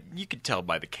 Yeah, but you could tell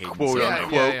by the cadence. Quote of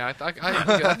unquote. my Yeah.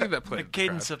 I think that played. The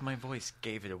cadence of my voice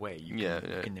gave it away. You Yeah, can,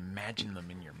 you can imagine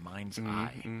them in your mind's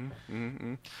eye.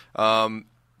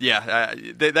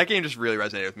 That game just really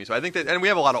resonated with me. So I think that, and we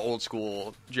have a lot of old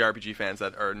school JRPG fans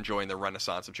that are enjoying the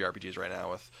renaissance of JRPGs right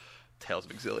now with Tales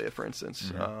of Exilia, for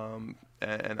instance,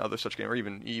 and other such games, or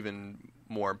even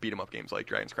more beat 'em up games like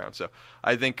Dragon's Crown. So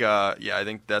I think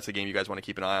that's a game you guys want to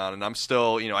keep an eye on. And I'm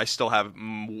still, I still have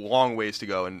long ways to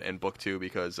go in Book 2,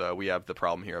 because we have the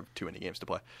problem here of too many games to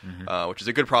play, which is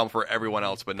a good problem for everyone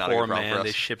else, but not a Poor good problem man, for they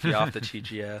us. shipped you off to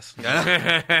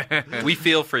TGS. We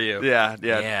feel for you.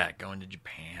 Yeah, going to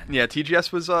Japan. Yeah,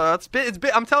 TGS was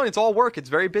I'm telling you, it's all work. It's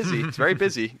very busy. It's very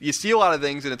busy. You see a lot of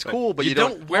things, and it's cool, but you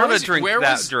don't. want to drink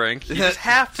that drink. You just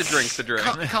have to drink the drink.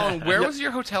 Colin, where was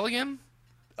your hotel again?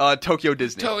 Tokyo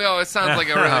Disney. Tokyo. It sounds like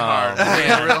a really hard,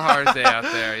 real hard day out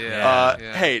there.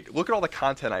 Yeah. Hey, look at all the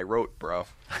content I wrote, bro.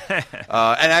 And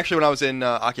actually, when I was in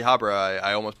Akihabara,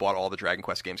 I almost bought all the Dragon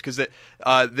Quest games, because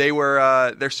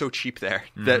they're so cheap there.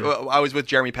 That I was with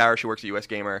Jeremy Parrish, who works at US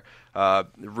Gamer.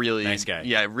 Really nice guy.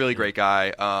 Yeah, really great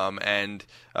guy. And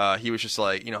he was just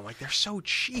like, like, they're so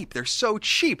cheap. They're so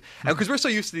cheap. And because we're so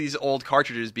used to these old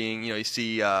cartridges being, you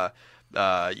see, not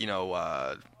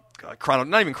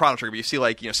even Chrono Trigger, but you see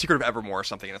like Secret of Evermore or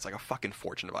something, and it's like a fucking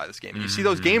fortune to buy this game. And you see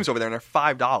those games over there, and they're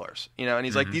 $5. And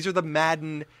he's like, these are the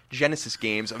Madden Genesis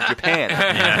games of Japan.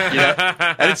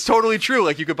 And it's totally true.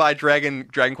 Like, you could buy Dragon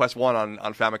Quest 1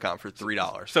 on Famicom for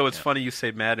 $3. So it's funny you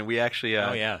say Madden. We actually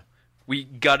we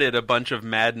gutted a bunch of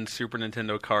Madden Super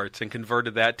Nintendo carts and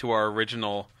converted that to our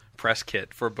original press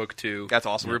kit for Book 2. That's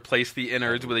awesome. We replaced the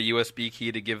innards with a USB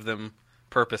key to give them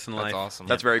purpose in life. That's awesome.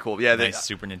 That's very cool. Yeah, Nice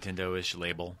Super Nintendo-ish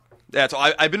label. Yeah, so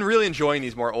I've been really enjoying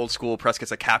these more old school press kits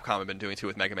that Capcom have been doing too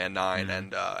with Mega Man 9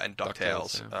 and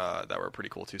DuckTales. That were pretty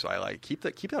cool too. So I like keep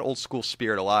that old school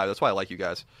spirit alive. That's why I like you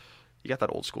guys. You got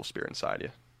that old school spirit inside you.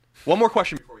 One more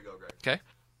question before we go, Greg. Okay.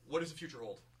 What does the future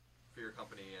hold for your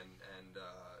company? And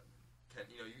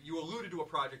you alluded to a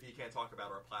project that you can't talk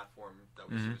about, or a platform that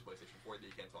was used PlayStation 4 that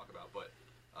you can't talk about. But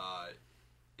are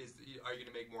you going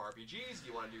to make more RPGs? Do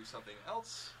you want to do something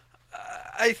else?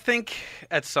 I think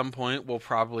at some point we'll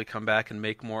probably come back and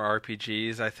make more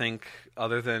RPGs. I think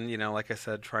other than, like I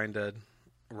said, trying to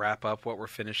wrap up what we're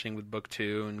finishing with Book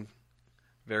 2 and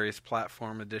various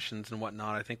platform editions and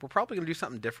whatnot, I think we're probably going to do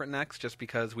something different next, just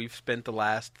because we've spent the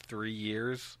last 3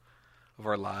 years of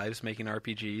our lives making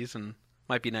RPGs, and it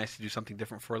might be nice to do something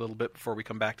different for a little bit before we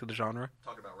come back to the genre.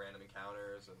 Talk about random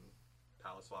encounters and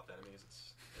palette swapped enemies.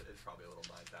 It's probably a little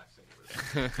mind taxing.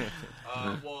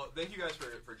 Well, thank you guys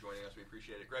for joining us. We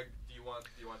appreciate it. Greg, do you want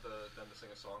them to sing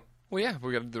a song? Well, yeah,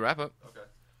 we got to do the wrap up. Okay.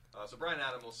 So Brian and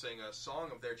Adam will sing a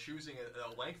song of their choosing,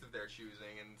 a length of their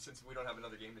choosing, and since we don't have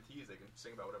another game to tease, they can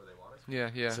sing about whatever they want.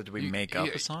 Yeah. So do we make up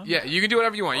a song? Yeah, you can do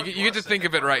whatever you want. Or You if you get to wanna think sing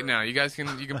of it it, right or- now. You guys can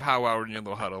powwow in your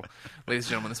little huddle. Ladies and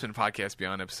gentlemen, this has been Podcast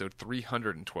Beyond, episode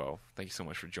 312. Thank you so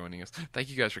much for joining us. Thank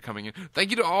you guys for coming in.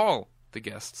 Thank you to all the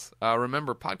guests.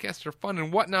 Remember, podcasts are fun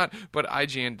and whatnot, but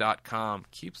IGN.com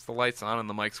keeps the lights on and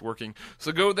the mics working.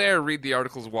 So go there, read the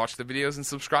articles, watch the videos, and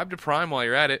subscribe to Prime while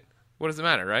you're at it. What does it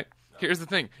matter, right? Here's the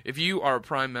thing. If you are a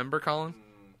Prime member, Colin,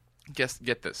 get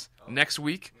this. Next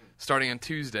week, starting on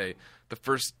Tuesday, the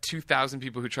first 2,000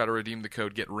 people who try to redeem the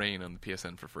code get Rain on the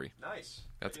PSN for free. Nice.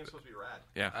 That's That game's supposed to be rad.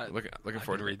 Yeah, looking I've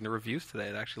forward been to it. reading the reviews today.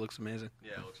 It actually looks amazing.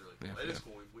 Yeah, it looks really cool. Yeah, It is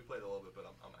yeah. cool. We played a little bit, but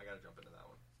I got to jump into that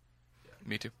one.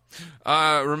 Me too.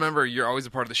 Remember, you're always a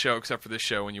part of the show, except for this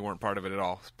show when you weren't part of it at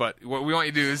all. But what we want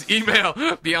you to do is email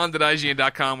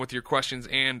beyond@IGN.com with your questions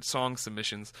and song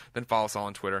submissions. Then follow us all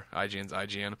on Twitter. IGN's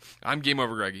IGN. I'm Game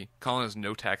Over Greggy. Colin has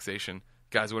no taxation.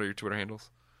 Guys, what are your Twitter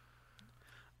handles?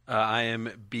 I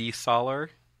am B. Solar.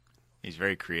 He's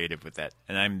very creative with that.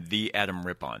 And I'm the Adam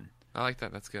Rippon. I like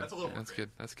that. That's good. That's a little more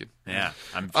That's good. Yeah,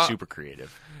 I'm super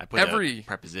creative. I put every- a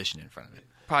preposition in front of it.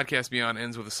 Podcast Beyond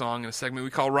ends with a song in a segment we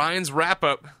call Ryan's Wrap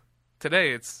Up.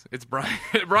 Today it's Brian,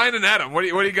 Brian and Adam. What do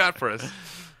you got for us?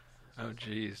 Oh,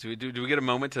 geez. Do we get a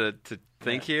moment to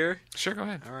think here? Sure, go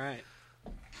ahead. All right.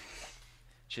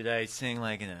 Should I sing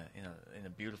like in a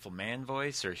beautiful man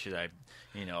voice, or should I,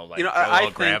 go I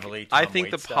all gravelly? I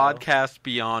think the Tom Waits style? podcast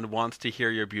Beyond wants to hear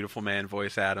your beautiful man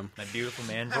voice, Adam. My beautiful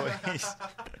man voice.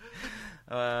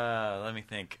 Let me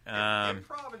think.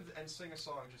 Improv and sing a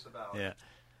song just about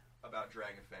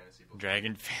Dragon Fantasy Book.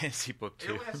 Dragon Fantasy Book It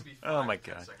 2. only has to be 5 Oh my to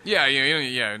 10 god. seconds.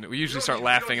 Yeah. We usually start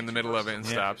laughing in the middle of it and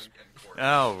stops.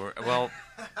 Oh well,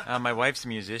 my wife's a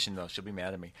musician though. She'll be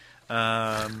mad at me.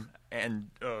 And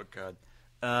oh god.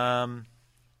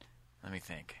 Let me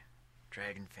think.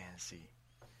 Dragon Fantasy.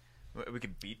 We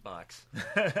could beatbox.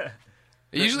 It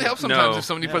usually helps sometimes No. if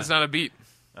somebody puts down a beat.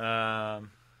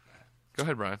 Um, Go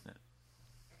ahead, Brian.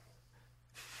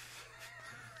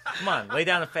 come on, lay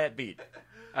down a fat beat.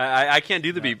 I can't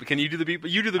do the beat, but can you do the beat?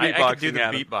 You do the I beatboxing. can do the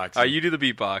Adam. beatboxing. You do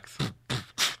the beatbox.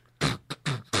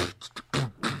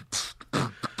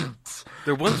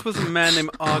 There once was a man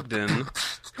named Ogden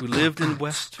who lived in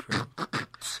Westford.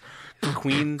 The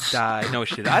queen died. No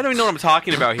shit. I don't even know what I'm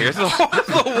talking about here. This is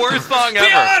the worst song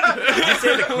ever. Did you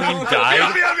say the queen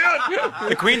died?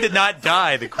 The queen did not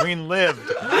die. The queen lived.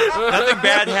 Nothing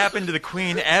bad happened to the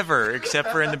queen ever,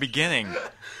 except for in the beginning.